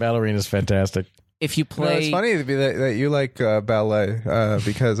 ballerina. Ballerina's fantastic. if you No, play it's funny that you like ballet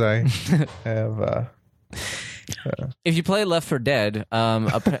because I have. if you play Left 4 Dead,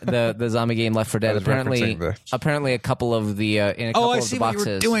 the zombie game Left 4 Dead, was referencing apparently a couple of the in a couple Oh, I of see the what you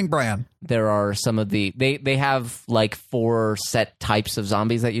boxes were doing, Brian. there are some of the they have like 4 set types of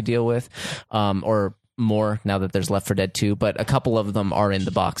zombies that you deal with, or more now that there's Left 4 Dead 2, but a couple of them are in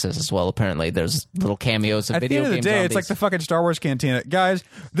the boxes as well. Apparently there's little cameos of At the video end of the game day, zombies. it's like the fucking Star Wars cantina. Guys,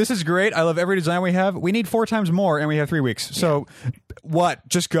 this is great. I love every design we have. We need 4 times more, and we have 3 weeks. So, what?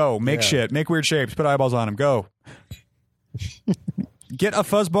 Just go. Make shit. Make weird shapes. Put eyeballs on them. Go. Get a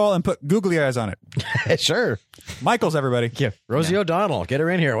fuzzball and put googly eyes on it. Sure. Michael's, everybody. Yeah. Rosie O'Donnell, get her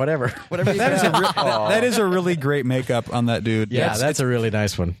in here. Whatever. Whatever. That is that is a really great makeup on that dude. Yeah, that's a really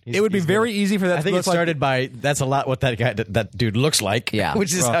nice one. It would be very easy for that. I think to it look started by that's a lot what that dude looks like. Yeah.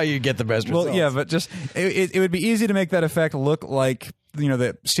 which is Well, how you get the best results. Well, yeah, but just it would be easy to make that effect look like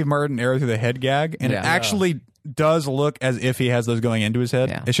the Steve Martin arrow through the head gag, and it Yeah. actually does look as if he has those going into his head.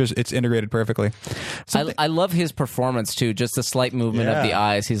 Yeah. It's integrated perfectly. I love his performance too. Just the slight movement of the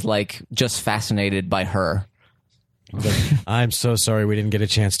eyes. He's like just fascinated by her. I'm so sorry we didn't get a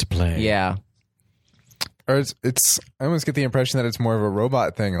chance to play. Yeah. Or it's. I almost get the impression that it's more of a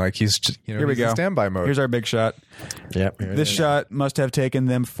robot thing. Like he's just, Here we he's in go. standby mode. Here's our big shot. Yep. here it This is. shot must have taken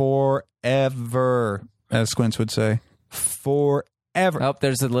them forever, as Squints would say. Forever. Oh,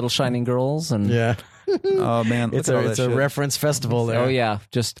 there's the little shining girls and Yeah. Oh man, look It's at all a that it's a shit. reference festival there. oh yeah,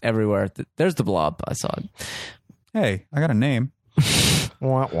 just everywhere. There's the blob. I saw it. Hey, I got a name.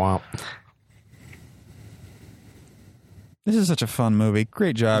 Womp womp. This is such a fun movie.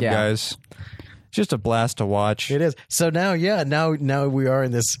 Great job, Yeah. guys. Just a blast to watch. It is. So now we are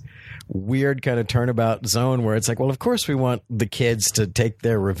in this weird kind of turnabout zone where it's like, well, of course we want the kids to take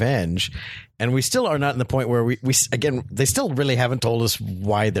their revenge. And we still are not in the point where we again, they still really haven't told us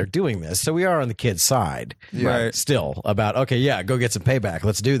why they're doing this. So we are on the kids' side. Right. Still about, okay, yeah, go get some payback.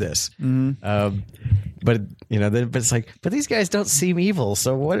 Let's do this. But but it's like, but these guys don't seem evil.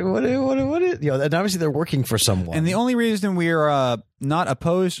 So what and obviously they're working for someone. And the only reason we're not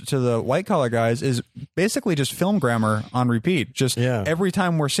opposed to the white collar guys is basically just film grammar on repeat. Just every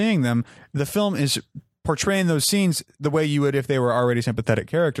time we're seeing them, the film is portraying those scenes the way you would if they were already sympathetic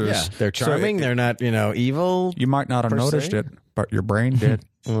characters. yeah, they're So charming. They're not, evil. you might not have per noticed se. it, but your brain did.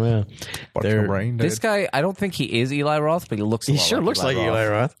 Oh, yeah. But They're- your brain This did. guy, I don't think he is Eli Roth, but he looks. A He lot sure like looks like Roth. Eli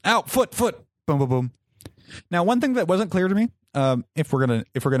Roth. Out, foot, boom, boom, boom. Now, one thing that wasn't clear to me, if we're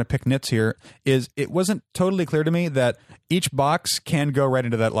gonna pick nits here, is it wasn't totally clear to me that each box can go right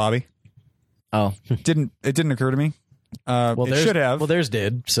into that lobby. Oh, It didn't occur to me. It theirs- should have. Well, theirs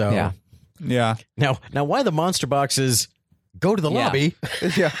did. So yeah. Yeah. Now, why the monster boxes go to the Yeah. lobby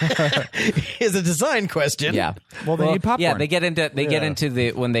is a design question. Yeah. Well, they need popcorn. Yeah, they get into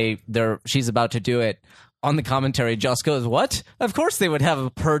the when she's about to do it. On the commentary, Joss goes, "What? Of course they would have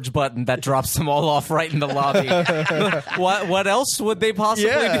a purge button that drops them all off right in the lobby. What else would they possibly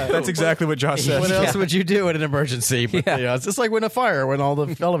Yeah. do?" That's exactly what Josh said. What else would you do in an emergency? But, Yeah. it's just like when a fire, when all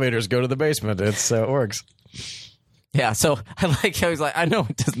the elevators go to the basement. It works. Yeah, so I like how he's like, I know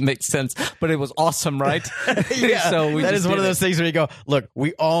it doesn't make sense, but it was awesome, right? Yeah, so we that just is one did of those things where you go, look,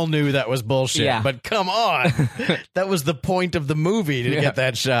 we all knew that was bullshit, Yeah. but come on, that was the point of the movie to get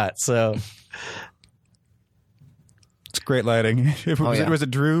that shot. So It's great lighting. It was a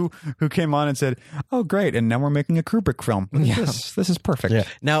Drew who came on and said, "Oh, great!" And now we're making a Kubrick film. This is perfect. yeah.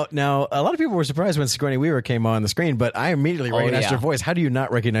 Now, a lot of people were surprised when Sigourney Weaver came on the screen, but I immediately recognized yeah. her voice. How do you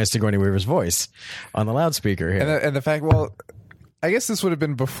not recognize Sigourney Weaver's voice on the loudspeaker here? And the fact, well, I guess this would have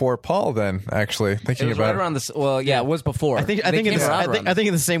been before Paul then, actually, It thinking was about right it. around this. Well, yeah, it was before. I think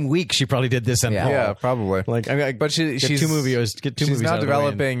in the same week she probably did this and Yeah. Paul. Yeah, probably. Like, I mean, But she's two movies. Get two she's movies now out of the way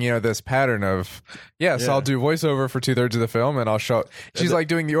and- developing, this pattern of Yeah. I'll do voiceover for 2/3 of the film, and I'll show. She's like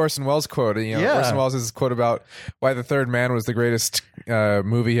doing the Orson Welles quote. Yeah. Orson Welles' quote about why The Third Man was the greatest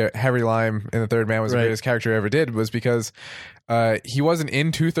movie. Harry Lime in The Third Man was the Right. greatest character he ever did, was because he wasn't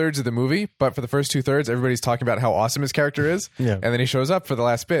in 2/3 of the movie, but for the first 2/3, everybody's talking about how awesome his character is, Yeah. and then he shows up for the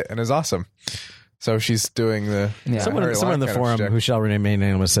last bit and is awesome. So she's doing the Someone Harry in Lime the kind of forum shtick. who shall remain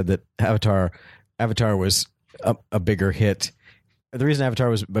nameless said that Avatar was a bigger hit. The reason Avatar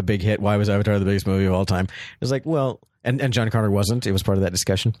was a big hit, why was Avatar the biggest movie of all time? It was like, well, and John Carter wasn't. It was part of that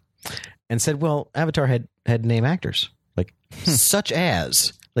discussion, and said, well, Avatar had name actors like such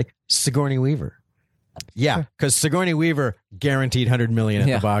as like Sigourney Weaver. Yeah, because Sigourney Weaver guaranteed $100 million at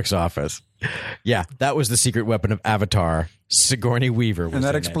Yeah. the box office. Yeah, that was the secret weapon of Avatar. Sigourney Weaver, was And that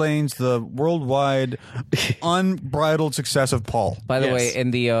her name. explains the worldwide unbridled success of Paul. By the Yes. way,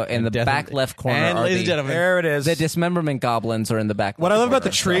 in the Death back and- left corner, and are ladies the, and gentlemen, There it is. the dismemberment goblins are in the back. What I left love about the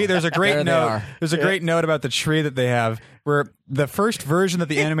corner, tree, so there's a great there they note. are. There's a great note about the tree that they have, where the first version that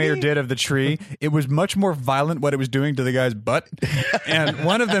the animator did of the tree, it was much more violent what it was doing to the guy's butt. And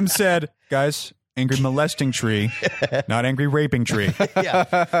one of them said, "Guys, angry molesting tree, not angry raping tree."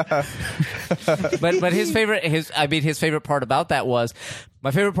 But his favorite part about that was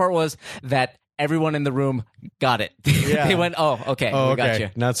that everyone in the room got it. Yeah. They went, "Oh, okay, Oh, we got okay. you."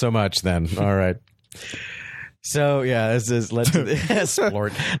 Not so much then. All right. So yeah, this is led to the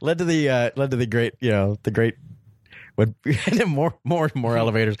splort. led to the great, the great. What more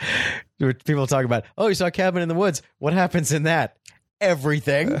elevators? People talk about. Oh, you saw Cabin in the Woods. What happens in that?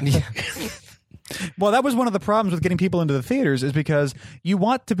 Everything. Well, that was one of the problems with getting people into the theaters, is because you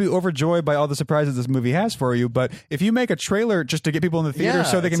want to be overjoyed by all the surprises this movie has for you. But if you make a trailer just to get people in the theater Yeah,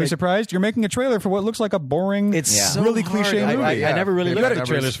 so they can it's be like- surprised, you're making a trailer for what looks like a boring, It's Yeah. so really hard. cliche movie. I never really You looked had at the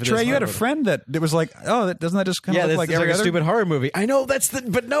trailers for this. Trey, you had a friend that was like, "Oh, doesn't that just kind Yeah, of this look like is every like a other stupid horror movie. I know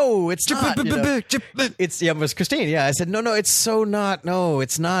but no, it's not. It's it was Christine. Yeah, I said no, it's so not. No,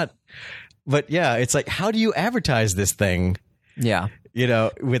 it's not. But yeah, it's like, how do you advertise this thing? Yeah,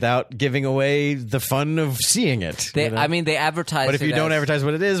 Without giving away the fun of seeing it. they advertise. But if you don't advertise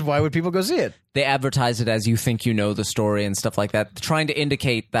what it is, why would people go see it? they advertise it as you think you know the story and stuff like that, trying to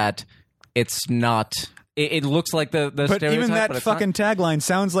indicate that it's not. It looks like the But stereotype, even that but it's fucking tagline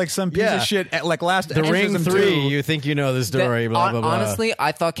sounds like some piece Yeah. of shit at, like Last The Ring Exorcism 3, 2. you think you know the not. story, blah, blah, blah. Honestly,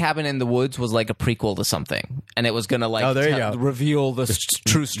 I thought Cabin in the Woods was like a prequel to something, and it was gonna like Oh, there you go. reveal the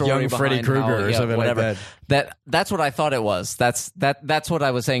true story young behind Freddy Krueger how- or something like whatever. That's what I thought it was. That's what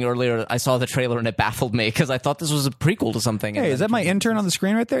I was saying earlier. I saw the trailer and it baffled me because I thought this was a prequel to something. and Hey, then- is that my intern on the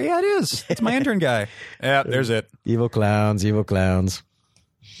screen right there? Yeah, it is. It's my intern guy. Yeah, there's it. Evil clowns, evil clowns.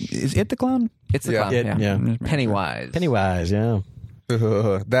 Is it the clown? It's the Yeah. clown, Yeah. Pennywise. Pennywise, yeah.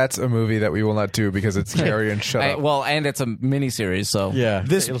 That's a movie that we will not do because it's scary and shut up. Well, and it's a miniseries, so Yeah.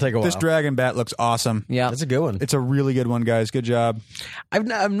 It'll take a while. This dragon bat looks awesome. yeah. That's a good one. It's a really good one, guys. Good job.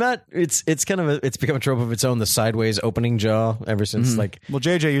 I'm not it's kind of it's become a trope of its own, the sideways opening jaw ever since like Well,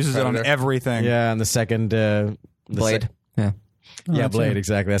 JJ uses it on Predator. everything. yeah, on the second the Blade. Yeah. yeah, that's Blade, it.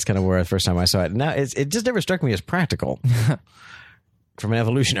 exactly. That's kind of where the first time I saw it. Now it just never struck me as practical from an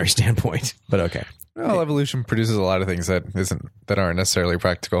evolutionary standpoint. But okay. Well, evolution produces a lot of things that aren't necessarily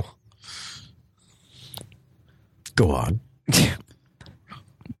practical. Go on.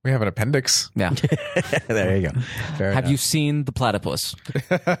 We have an appendix. Yeah. There you go. Fair Have enough. you seen the platypus?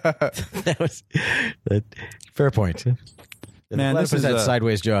 That was fair point. Man, If this it is had a-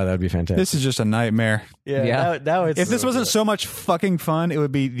 sideways jaw, that would be fantastic. This is just a nightmare. Yeah. Now it's If this wasn't so much fucking fun, it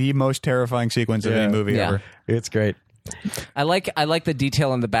would be the most terrifying sequence of Yeah. any movie Yeah. ever. it's great. I like the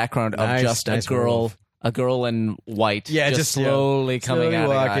detail in the background of Nice, just nice a girl in white, Yeah, just slowly coming slowly out.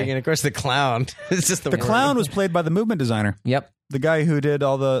 walking, and of course the clown. It's just The clown was played by the movement designer, Yep. the guy who did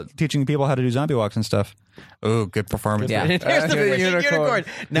all the teaching people how to do zombie walks and stuff. Oh, good performance. Yeah. Here's the Here's the unicorn. unicorn.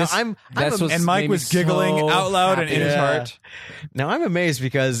 Now This- I'm that's a- what's And Mike made me was giggling so out loud and in his happy. heart. Now I'm amazed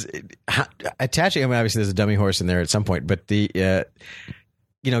because attaching. I mean, obviously there's a dummy horse in there at some point, but the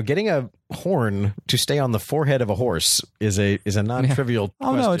getting a horn to stay on the forehead of a horse is a non-trivial.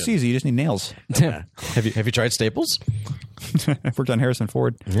 Oh no, it's question. easy. You just need nails. Yeah. Have you tried staples? I've worked on Harrison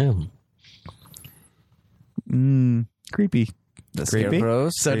Ford. Yeah. Creepy. The Creepy.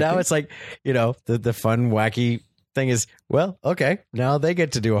 scarecrows. So now it's like the fun wacky thing is, well, okay, now they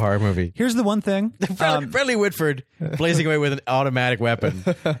get to do a horror movie. Here's the one thing. Bradley Whitford blazing away with an automatic weapon.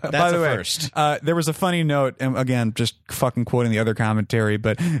 That's By the a way, first. there was a funny note, and again, just fucking quoting the other commentary,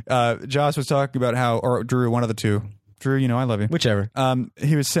 but Joss was talking about how, or Drew, one of the two, Drew, you know I love you. Whichever.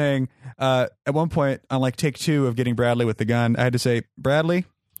 He was saying at one point on like take 2 of getting Bradley with the gun, I had to say, Bradley,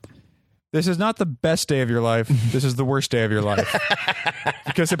 this is not the best day of your life. This is the worst day of your life.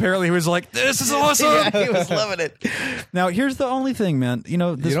 Because apparently he was like, this is awesome. Yeah, he was loving it. Now, here's the only thing, man. You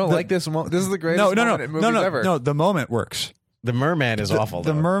know, this, You don't like this? This is the greatest moment in movies ever. No, the moment works. The merman is awful.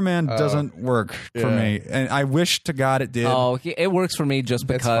 The though. merman doesn't work for me, and I wish to God it did. Oh, it works for me just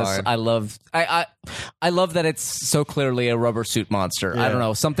because fine. I love that it's so clearly a rubber suit monster. I don't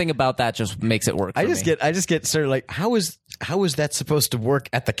know, something about that just makes it work. For I just get sort of like, how is that supposed to work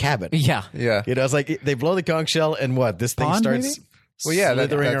at the cabin? yeah. Yeah. You know, it's like they blow the conch shell and what? This thing Pond, starts. maybe? Well, yeah,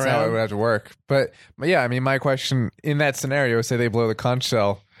 slithering that's how it around. would have to work. But yeah, I mean, my question in that scenario, say they blow the conch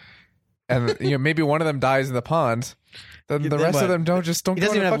shell, and maybe one of them dies in the pond. Then the Then rest what? of them don't He go doesn't to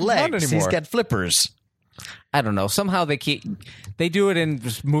even the have fucking pond legs. anymore. He's got flippers. I don't know. Somehow they do it in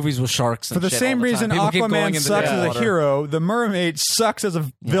movies with sharks. And For the shit same all reason time. People keep going Aquaman in the sucks deep as a water. hero, the mermaid sucks as a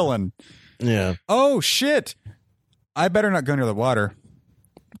villain. Yeah. Oh, shit. I better not go near the water.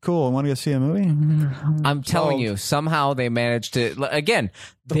 Cool. Want to go see a movie? I'm telling you, somehow they managed to. Again,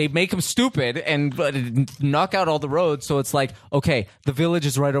 they make him stupid and knock out all the roads. So it's like, okay, the village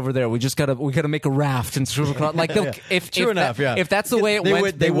is right over there. We gotta make a raft and swim across. Like, if True enough. Yeah. if that's the way it they went,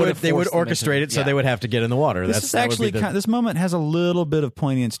 would they would forced them into- orchestrate it, so yeah. they would have to get in the water. This is actually this moment has a little bit of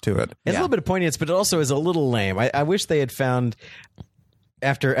poignance to it. It's a little bit of poignance, but it also is a little lame. I wish they had found,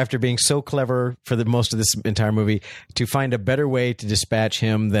 after being so clever for the most of this entire movie, to find a better way to dispatch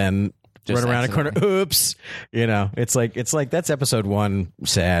him than Just run around a corner. accidentally. Oops, it's like that's episode 1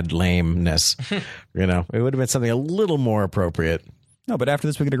 sad lameness. It would have been something a little more appropriate. No, but after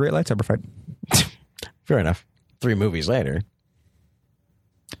this, we get a great lightsaber fight. Fair enough. 3 movies later.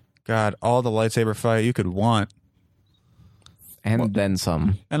 God, all the lightsaber fight you could want. and then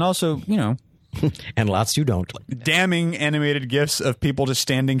some. And also, And lots you don't. damning animated gifs of people just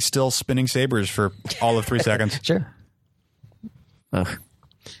standing still spinning sabers for all of 3 seconds. Sure. Ugh.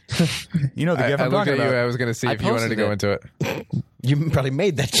 You know the gif I I'm looked talking at you. about. I was going to see I if you wanted to posted go it. into it. You probably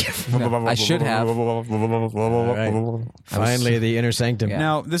made that gif. I should have. Finally, the inner sanctum. Yeah.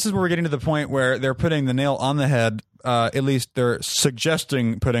 Now, this is where we're getting to the point where they're putting the nail on the head. At least they're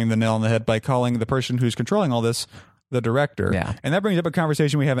suggesting putting the nail on the head by calling the person who's controlling all this the director. Yeah. And that brings up a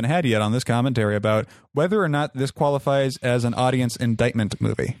conversation we haven't had yet on this commentary about whether or not this qualifies as an audience indictment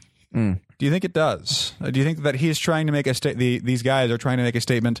movie. Do you think it does? Do you think that he's trying to make these guys are trying to make a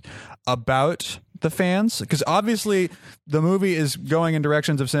statement about the fans? Because obviously the movie is going in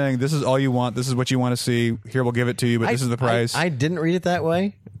directions of saying this is all you want, this is what you want to see. Here, we'll give it to you, but this is the price. I didn't read it that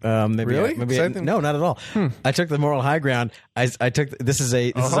way. Maybe Really? No, not at all. I took the moral high ground. I took this is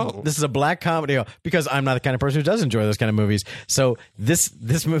a black comedy because I'm not the kind of person who does enjoy those kind of movies. So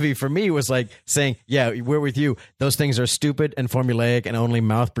this movie for me was like saying, yeah, we're with you. Those things are stupid and formulaic, and only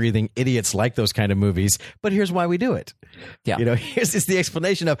mouth breathing idiots like those kind of movies. But here's why we do it. Yeah. Here's the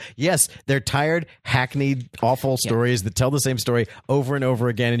explanation of, yes, they're tired, hackneyed, awful stories that tell the same story over and over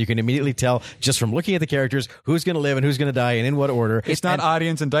again, and you can immediately tell just from looking at the characters who's going to live and who's going to die and in what order. it's not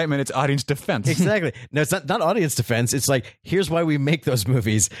audience indictment, it's audience defense. Exactly. No, it's not audience defense. It's like, here's why we make those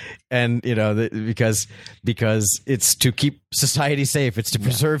movies, and because it's to keep society safe. It's to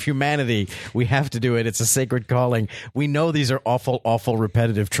preserve humanity. We have to do it. It's a sacred calling. We know these are awful, awful,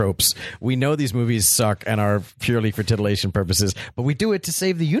 repetitive tropes. We know these movies suck and are purely for titillation purposes, but we do it to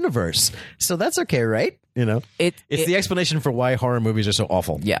save the universe. So that's okay, right? It's the explanation for why horror movies are so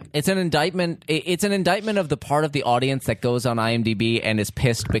awful. Yeah, it's an indictment. It's an indictment of the part of the audience that goes on IMDb and is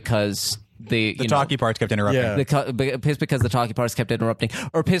pissed because the talky parts kept interrupting. Yeah. pissed because the talkie parts kept interrupting,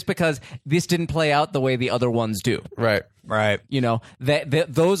 or pissed because this didn't play out the way the other ones do. Right. Right.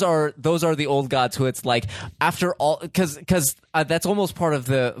 Those are the old gods who it's like, after all, because that's almost part of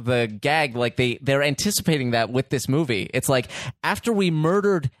the gag. Like they're anticipating that with this movie. It's like, after we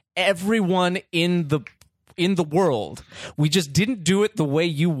murdered everyone in the world, we just didn't do it the way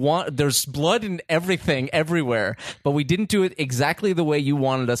you want. There's blood and everything everywhere, but we didn't do it exactly the way you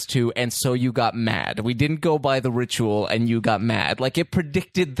wanted us to, and so you got mad. We didn't go by the ritual, and you got mad. Like, it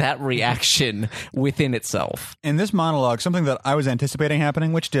predicted that reaction within itself. In this monologue, something that I was anticipating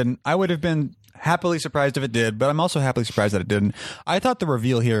happening, which didn't, I would have been happily surprised if it did, but I'm also happily surprised that it didn't. I thought the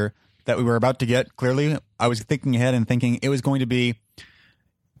reveal here that we were about to get, clearly, I was thinking ahead and thinking it was going to be,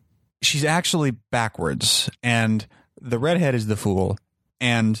 she's actually backwards, and the redhead is the fool,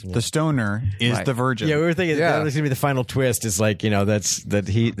 and the stoner is Right. the virgin. Yeah, we were thinking Yeah. that was gonna be the final twist. Is like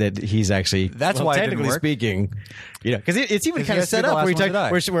that he's actually That's why it didn't technically work. speaking, because it's even 'Cause kind he of has to set be the up where, last one to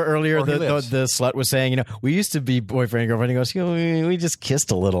die. where earlier Or he lives. the slut was saying, we used to be boyfriend and girlfriend. He goes, we just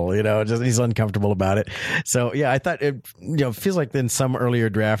kissed a little, just he's uncomfortable about it. So yeah, I thought it feels like in some earlier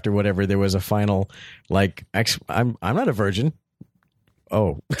draft or whatever there was a final like I'm not a virgin.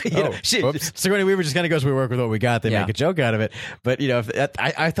 Oh, whoops. Sigourney Weaver just kind of goes, "We work with what we got." They Yeah. make a joke out of it, but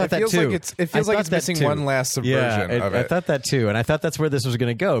I thought It that feels too. like it feels I like thought it's that missing too. one last subversion of I it. thought that too, and I thought that's where this was going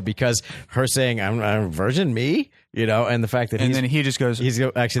to go because her saying, "I'm a virgin, me," and the fact that and then he just goes,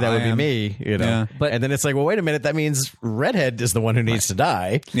 actually that would I be am. me, Yeah. But- and then it's like, well, wait a minute, that means Redhead is the one who needs to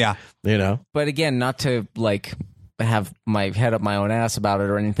die, yeah. But again, not to like have my head up my own ass about it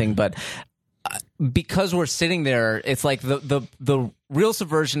or anything, but because we're sitting there, it's like the real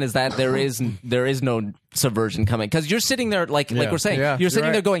subversion is that there is no subversion coming because you're sitting there like we're saying Yeah, you're you're sitting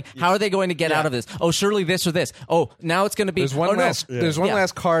right. there going, how are they going to get out of this? Oh, surely this or this. Oh, now it's going to be There's one oh, no. last. There's one Yeah.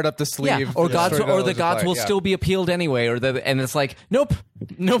 last card up the sleeve. Yeah, or for gods, story or the developers to gods play. will Yeah. still be appealed anyway, and it's like, nope.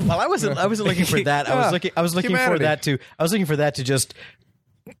 Well, I wasn't looking for that. I was looking for Humanity. that to. I was looking for that to just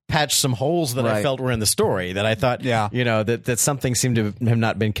patch some holes that I Right. felt were in the story that I thought, Yeah. that something seemed to have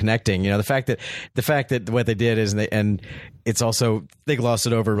not been connecting. The fact that what they did is, and it's also they gloss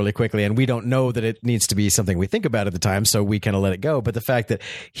it over really quickly, and we don't know that it needs to be something we think about at the time, so we kind of let it go. But the fact that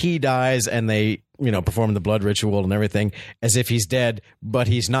he dies and they perform the blood ritual and everything as if he's dead, but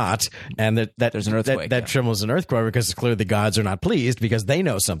he's not, and that There's an earthquake, that yeah. trembles an earthquake because clearly the gods are not pleased because they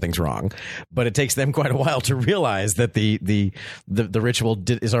know something's wrong, but it takes them quite a while to realize that the ritual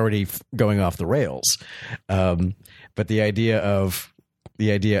is already going off the rails. But the idea of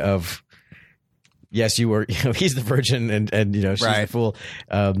yes, you were he's the virgin and she's the Right. fool.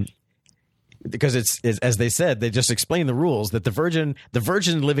 Because it's as they said, they just explain the rules that the virgin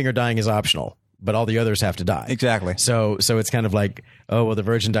living or dying is optional, but all the others have to die. Exactly. So it's kind of like, oh, well, the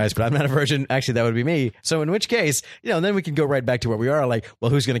virgin dies, but I'm not a virgin. Actually, that would be me. So in which case, and then we can go right back to where we are. Like, well,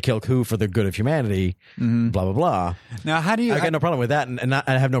 who's going to kill who for the good of humanity? Blah, blah, blah. Now, how do you? I got no problem with that. And I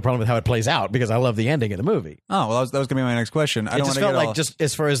have no problem with how it plays out because I love the ending of the movie. Oh, well, that was going to be my next question. I It don't just want to felt get like, all, just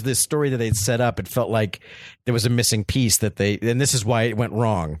as far as the story that they'd set up, it felt like there was a missing piece and this is why it went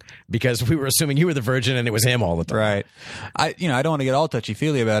wrong because we were assuming you were the virgin and it was him all the time. right. I don't want to get all touchy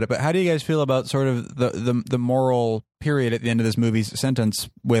feely about it, but how do you guys feel about sort of the moral period at the end of this movie's sentence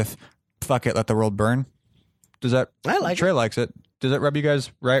with "fuck it, let the world burn"? Does that? I like Trey likes it. Does that rub you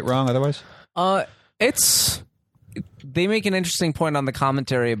guys right, wrong, otherwise? They make an interesting point on the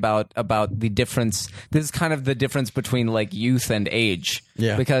commentary about the difference. This is kind of the difference between like youth and age.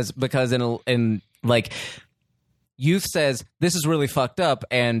 Yeah. Because in like youth says this is really fucked up,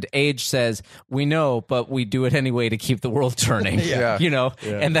 and age says we know, but we do it anyway to keep the world turning. Yeah.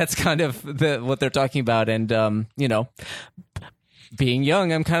 And that's kind of what they're talking about. And being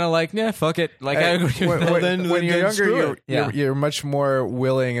young, I'm kind of like, yeah, fuck it. Like I agree. With that. When you're younger, screw it. you're much more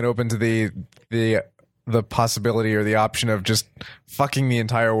willing and open to the possibility or the option of just fucking the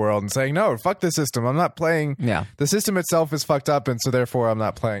entire world and saying, no, fuck the system. I'm not playing. Yeah. The system itself is fucked up, and so therefore I'm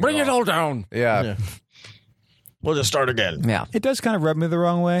not playing. Bring at it all down. Yeah. We'll just start again. Yeah. It does kind of rub me the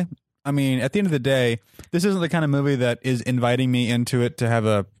wrong way. I mean, at the end of the day, this isn't the kind of movie that is inviting me into it to have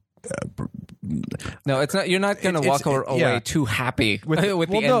a No, it's not. You're not going to walk away yeah. too happy with well,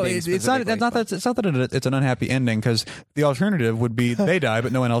 the no, ending. it's not. It's specifically, not that. It's not that it's an unhappy ending because the alternative would be they die,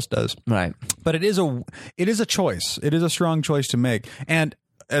 but no one else does. right. But it is a choice. It is a strong choice to make, and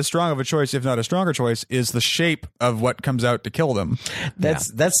as strong of a choice, if not a stronger choice, is the shape of what comes out to kill them.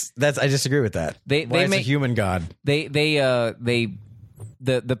 That's I disagree with that. They Why it's a make- human god. The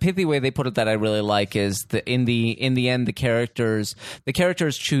pithy way they put it that I really like is that in the end the characters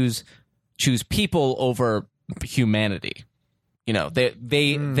choose people over humanity.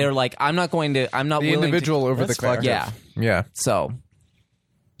 They're like, I'm not The willing individual to, over the That's fine. collective. Yeah. Yeah. So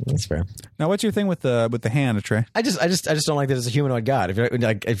That's fair. Now, what's your thing with the hand, Trey? I just don't like that it's a humanoid god.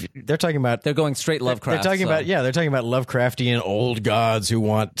 If they're talking about they're going straight Lovecraft. They're talking so. about they're talking about Lovecraftian old gods who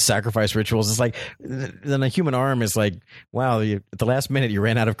want sacrifice rituals. It's like then a human arm is like, wow, at the last minute you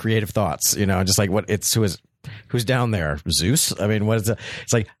ran out of creative thoughts. Just like what it's who's down there? Zeus? I mean, what is it?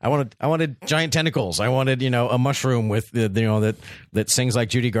 It's like I wanted giant tentacles. I wanted a mushroom with that sings like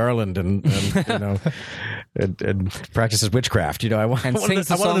Judy Garland and and practices witchcraft. I wanted sings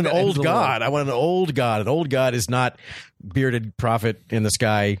the an song that ends old the god. I wanted an old god. An old god is not bearded prophet in the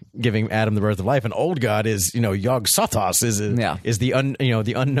sky giving Adam the birth of life. An old god is Yog Sothoth is the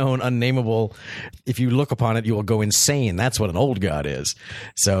unknown, unnameable. If you look upon it, you will go insane. That's what an old god is.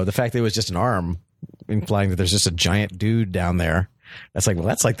 So the fact that it was just an arm, implying that there's just a giant dude down there, That's like, well,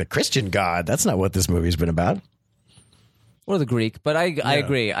 that's like the Christian God. That's not what this movie's been about. Or the Greek, but I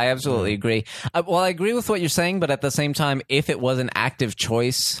agree. I absolutely agree. Well, I agree with what you're saying, but at the same time, if it was an active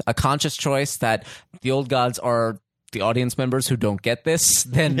choice, a conscious choice that the old gods are the audience members who don't get this,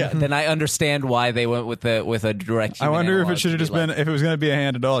 then I understand why they went with a direct. I wonder if it should have just been, if it was going to be a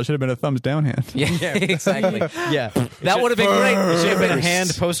hand at all, it should have been a thumbs down hand. Yeah, exactly. Yeah. That would have been great. It should have been a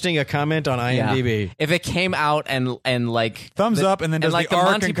hand posting a comment on IMDb. Yeah. If it came out and like Thumbs up and then does like the the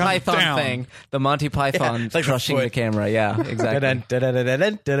arc Monty and comes Python down. thing, the Monty Python it's like the crushing the foot. camera. Yeah, exactly.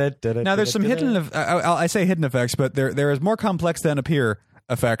 Now there's some hidden, I say hidden effects, but there is more complex than appear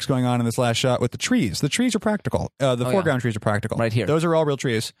effects going on in this last shot with the trees. The trees are practical. The foreground trees are practical. Right here. Those are all real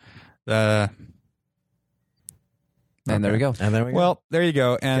trees. And there we go. And there we go. Well, there you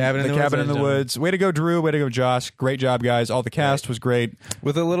go. And Cabin in the the Cabin Woods, in the ladies and Woods. Way to go, Drew. Way to go, Josh. Great job, guys. All the cast was great.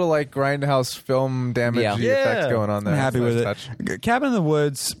 With a little like grindhouse film damage Yeah. effect going on there. I'm happy with Nice it. touch. Cabin in the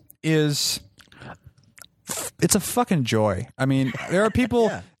Woods is... It's a fucking joy. I mean, there are people...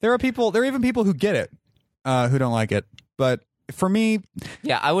 There are even people who get it, who don't like it. But for me...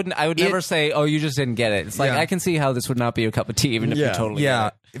 Yeah, I would never say, "Oh, you just didn't get it." It's like Yeah. I can see how this would not be your cup of tea, even if you totally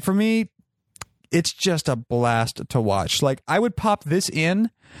Yeah, get it. for me, it's just a blast to watch. Like, I would pop this in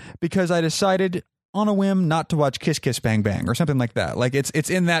because I decided on a whim not to watch Kiss Kiss Bang Bang or something like that. Like, it's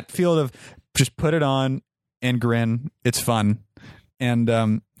in that field of just put it on and grin. It's fun. And,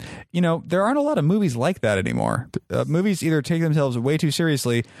 there aren't a lot of movies like that anymore. Movies either take themselves way too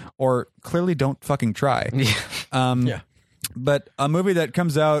seriously or clearly don't fucking try. But a movie that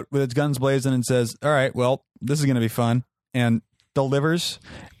comes out with its guns blazing and says, all right, well, this is going to be fun, and delivers,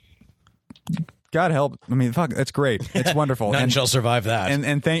 God help. I mean, fuck, that's great. It's wonderful. None and, shall survive that.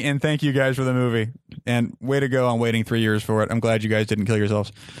 and thank you guys for the movie. And way to go on waiting 3 years for it. I'm glad you guys didn't kill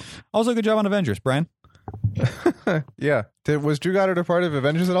yourselves. Also, good job on Avengers, Brian. Yeah. Was Drew Goddard a part of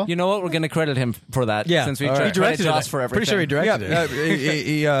Avengers at all? You know what? We're going to credit him for that. Yeah. Since we All right. tried He directed Joss for everything. Pretty sure he directed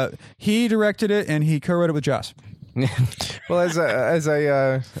it. He directed it and he co-wrote it with Joss. Well, as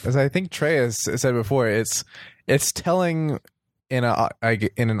I think Trey has said before, it's telling in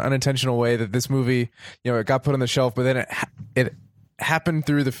an unintentional way that this movie, it got put on the shelf, but then it happened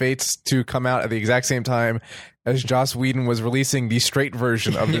through the fates to come out at the exact same time as Joss Whedon was releasing the straight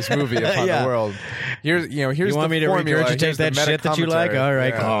version of this movie upon the world. Here's you want the me to formula, regurgitate here's the that shit that you like? meta-commentary. All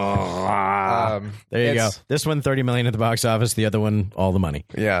right. Yeah. There you go. It's- This one, $30 million at the box office. The other one, all the money.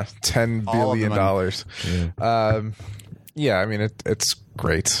 Yeah, $10 All of the billion. Yeah, I mean it's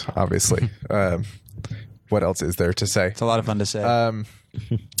great. Obviously, what else is there to say? It's a lot of fun to say.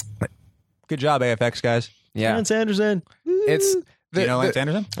 Good job, AFX guys. Yeah. Lance Anderson. It's Do you know Lance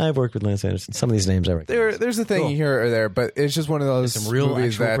Anderson? I've worked with Lance Anderson. Some of these names I recognize. there's a thing here or there, but it's just one of those Some real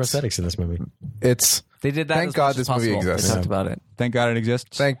movies actual that prosthetics in this movie. it's. They did that. Thank as God much this as movie possible. exists. They talked about it. Thank God it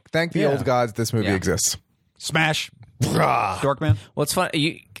exists. Thank the Yeah. old gods. This movie Yeah. exists. Smash. Dorkman. Well, it's fun.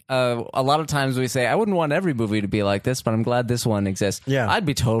 A lot of times we say, I wouldn't want every movie to be like this, but I'm glad this one exists. Yeah. I'd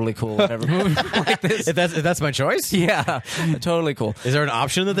be totally cool with every movie like this. If that's my choice, Yeah, totally cool. is there an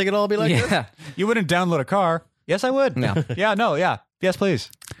option that they could all be like this? Yeah. You wouldn't download a car. Yes, I would. No. Yeah, no, yeah. Yes, please.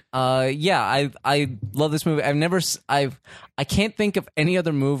 Yeah, I love this movie. I can't think of any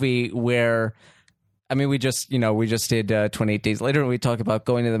other movie where, I mean, we just did 28 Days Later, and we talk about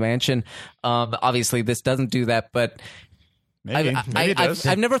going to the mansion. Obviously, this doesn't do that, but Maybe it does.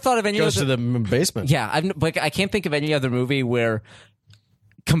 I've never thought of any Goes other. to the basement. Yeah, but I can't think of any other movie where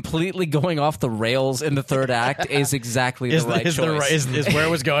completely going off the rails in the third act is exactly the right choice. Is where it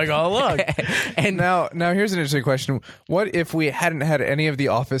was going all along. And Now here's an interesting question. What if we hadn't had any of the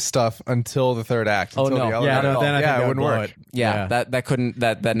Office stuff until the third act? Oh, until no. the Yeah, elevator no, call? then I think it that would wouldn't blow work. it. yeah, that couldn't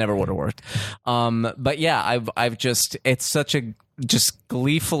that never would have worked. But yeah, I've just, it's such a, just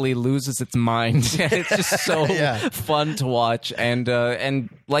gleefully loses its mind. It's just so Yeah. fun to watch, and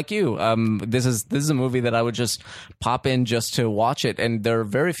like you, this is a movie that I would just pop in just to watch it. And there are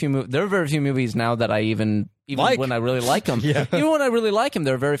very few movies now that I even Like. when I really like them, even when I really like them,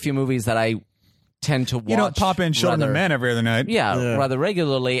 there are very few movies that I tend to watch. You don't pop in Children of rather- Men every other night. Yeah, rather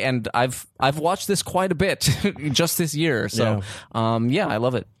regularly, and I've watched this quite a bit just this year. So, yeah, I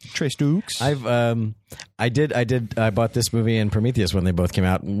love it. Trace Dukes. I bought this movie and Prometheus when they both came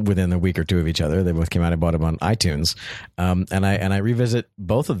out within a week or two of each other. They both came out. I bought them on iTunes, and I revisit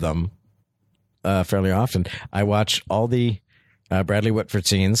both of them fairly often. I watch all the Bradley Whitford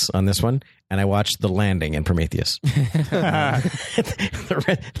scenes on this one, and I watched The Landing and Prometheus. the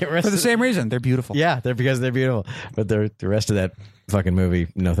rest For the of- same reason, they're beautiful. Yeah, they're because they're beautiful. But the rest of that fucking movie,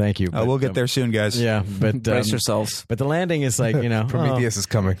 no, thank you. But, We'll get there soon, guys. Yeah, but Brace yourselves. But The Landing is like, Prometheus is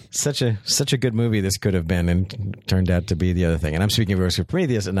coming. such a good movie this could have been, and turned out to be the other thing. And I'm speaking of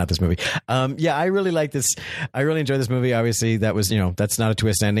Prometheus and not this movie. Yeah, I really like this. I really enjoy this movie. Obviously, that was that's not a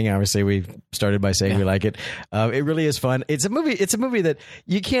twist ending. Obviously, we started by saying we like it. It really is fun. It's a movie. It's a movie that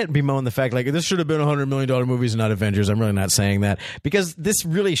you can't bemoan the fact like this should have been $100 million movies, not Avengers. I'm really not saying that, because this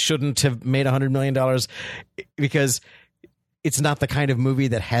really shouldn't have made $100 million, because it's not the kind of movie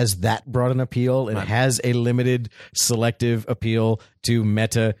that has that broad an appeal. It has a limited, selective appeal to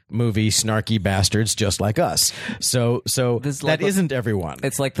meta movie snarky bastards just like us. So This is that like isn't everyone.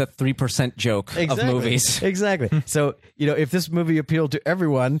 It's like the 3% joke of movies. Exactly. So, if this movie appealed to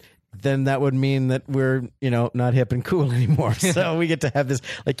everyone, then that would mean that we're, not hip and cool anymore. So we get to have this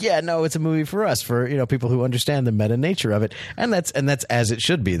it's a movie for us, for, people who understand the meta nature of it. And that's as it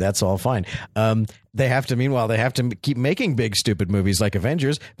should be. That's all fine. They have to keep making big, stupid movies like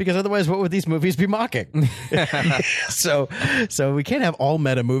Avengers, because otherwise what would these movies be mocking? So we can't have all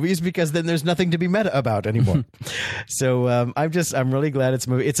meta movies, because then there's nothing to be meta about anymore. So I'm really glad it's a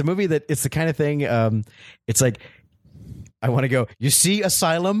movie. It's a movie that it's the kind of thing, it's like, I want to go, you see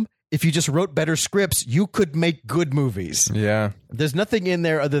Asylum? If you just wrote better scripts, you could make good movies. Yeah. There's nothing in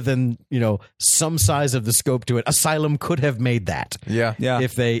there other than, some size of the scope to it. Asylum could have made that. Yeah. Yeah.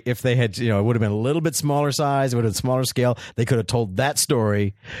 If they had, it would have been a little bit smaller size, it would have been smaller scale. They could have told that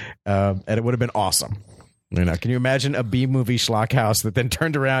story, and it would have been awesome. Can you imagine a B movie schlock house that then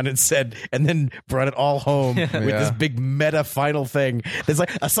turned around and then brought it all home with this big meta final thing? It's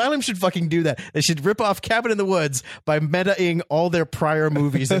like Asylum should fucking do that. They should rip off Cabin in the Woods by meta-ing all their prior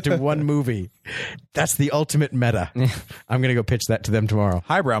movies into one movie. That's the ultimate meta. I'm gonna go pitch that to them tomorrow.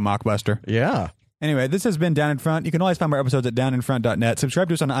 Highbrow mockbuster. Yeah. Anyway, this has been Down in Front. You can always find our episodes at downinfront.net. Subscribe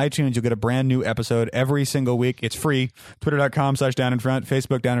to us on iTunes. You'll get a brand new episode every single week. It's free. Twitter.com/downinfront.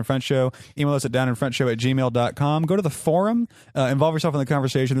 Facebook Down in Front Show. Email us at downinfrontshow@gmail.com. Go to the forum. Involve yourself in the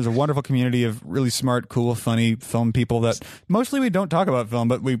conversation. There's a wonderful community of really smart, cool, funny film people that mostly we don't talk about film,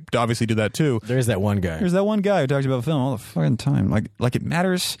 but we obviously do that too. There's that one guy. There's that one guy who talks about film all the fucking time, like it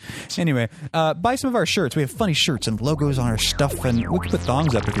matters. Anyway, buy some of our shirts. We have funny shirts and logos on our stuff, and we can put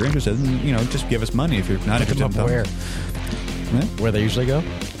thongs up if you're interested. And, just give us money if you're not interested in thongs. Where they usually go?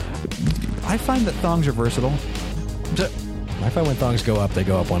 I find that thongs are versatile. I find when thongs go up, they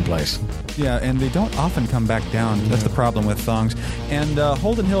go up one place. Yeah, and they don't often come back down. That's the problem with thongs. And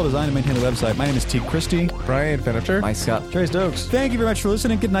Holden Hill design and maintain the website. My name is T. Christie. Brian Finifter. My Scott. Trey Stokes. Thank you very much for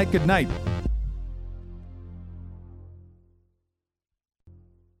listening. Good night. Good night.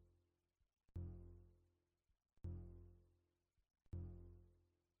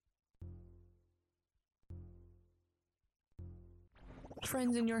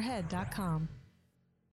 Friendsinyourhead.com.